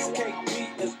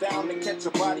 SKP is down to catch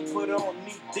a body, put on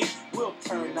knee deep, we'll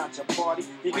turn out your party.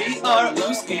 We are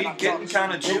Uski, getting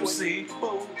kinda juicy.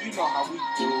 Fool, you know how we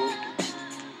do it.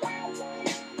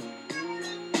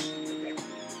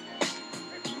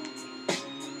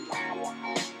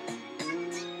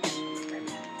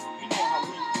 You know how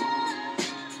we do it.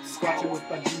 Squatching with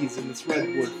budgies in this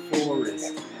redwood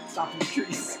forest. Stopping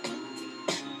trees.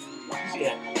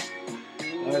 Yeah.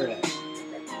 Alright.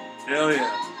 Hell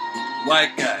yeah.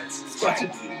 White guys.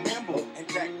 Squatching. Be nimble and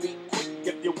jack me quick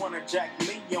if you wanna jack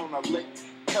me on a lick.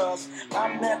 Cause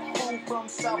I'm that fool from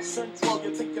South Central.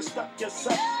 You think you stuck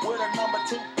yourself with a number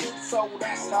 2 kid, so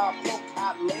that's how I float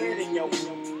hot lead in your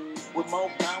room. With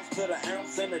more bounce to the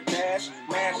ounce and a dash.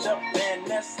 Mash up Van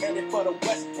Ness, headed for the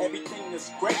west. Everything is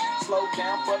great. Slow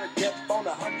down for the depth on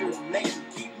 108.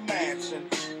 Keep mashing.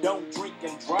 Don't drink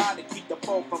and drive to keep the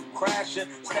foe from crashing.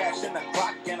 Stashing the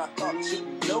clock and I thought you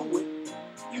knew it.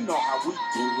 You know how we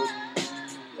do it.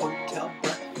 Hotel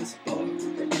breakfast bar.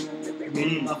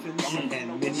 Mini muffins and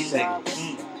mini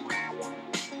bagels.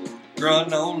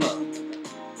 Granola.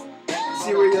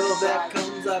 Cereal that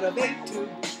comes out of a tube.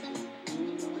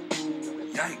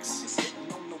 Yikes.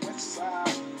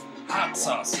 Hot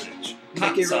sausage. Make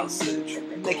Hot your own. sausage.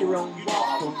 Make your own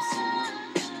waffles.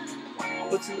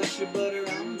 Put some extra butter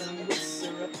on them with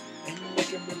syrup and make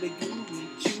them really gooey,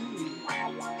 chewy.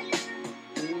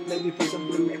 Maybe put some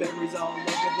blueberries all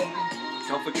over them.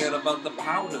 Don't forget about the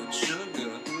powdered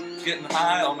sugar. Getting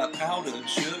high on that powdered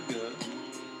sugar.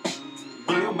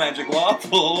 Blue magic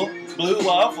waffle. Blue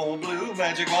waffle, blue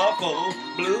magic waffle,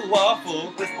 blue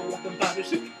waffle. Whisper with some powdered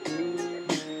sugar.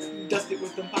 Dust it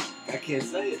with some powder. I can't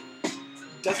say it.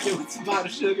 Dust it with some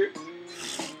powdered sugar.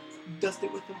 Dust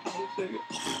it with some powdered sugar.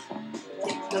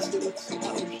 Dust it with some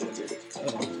powdered sugar.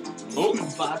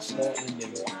 Oh, botch that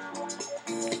ending.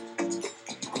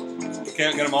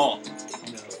 Can't get them all.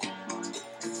 No.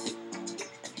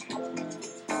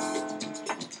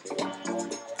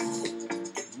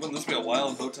 Wouldn't this be a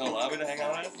wild hotel lobby to hang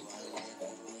out at?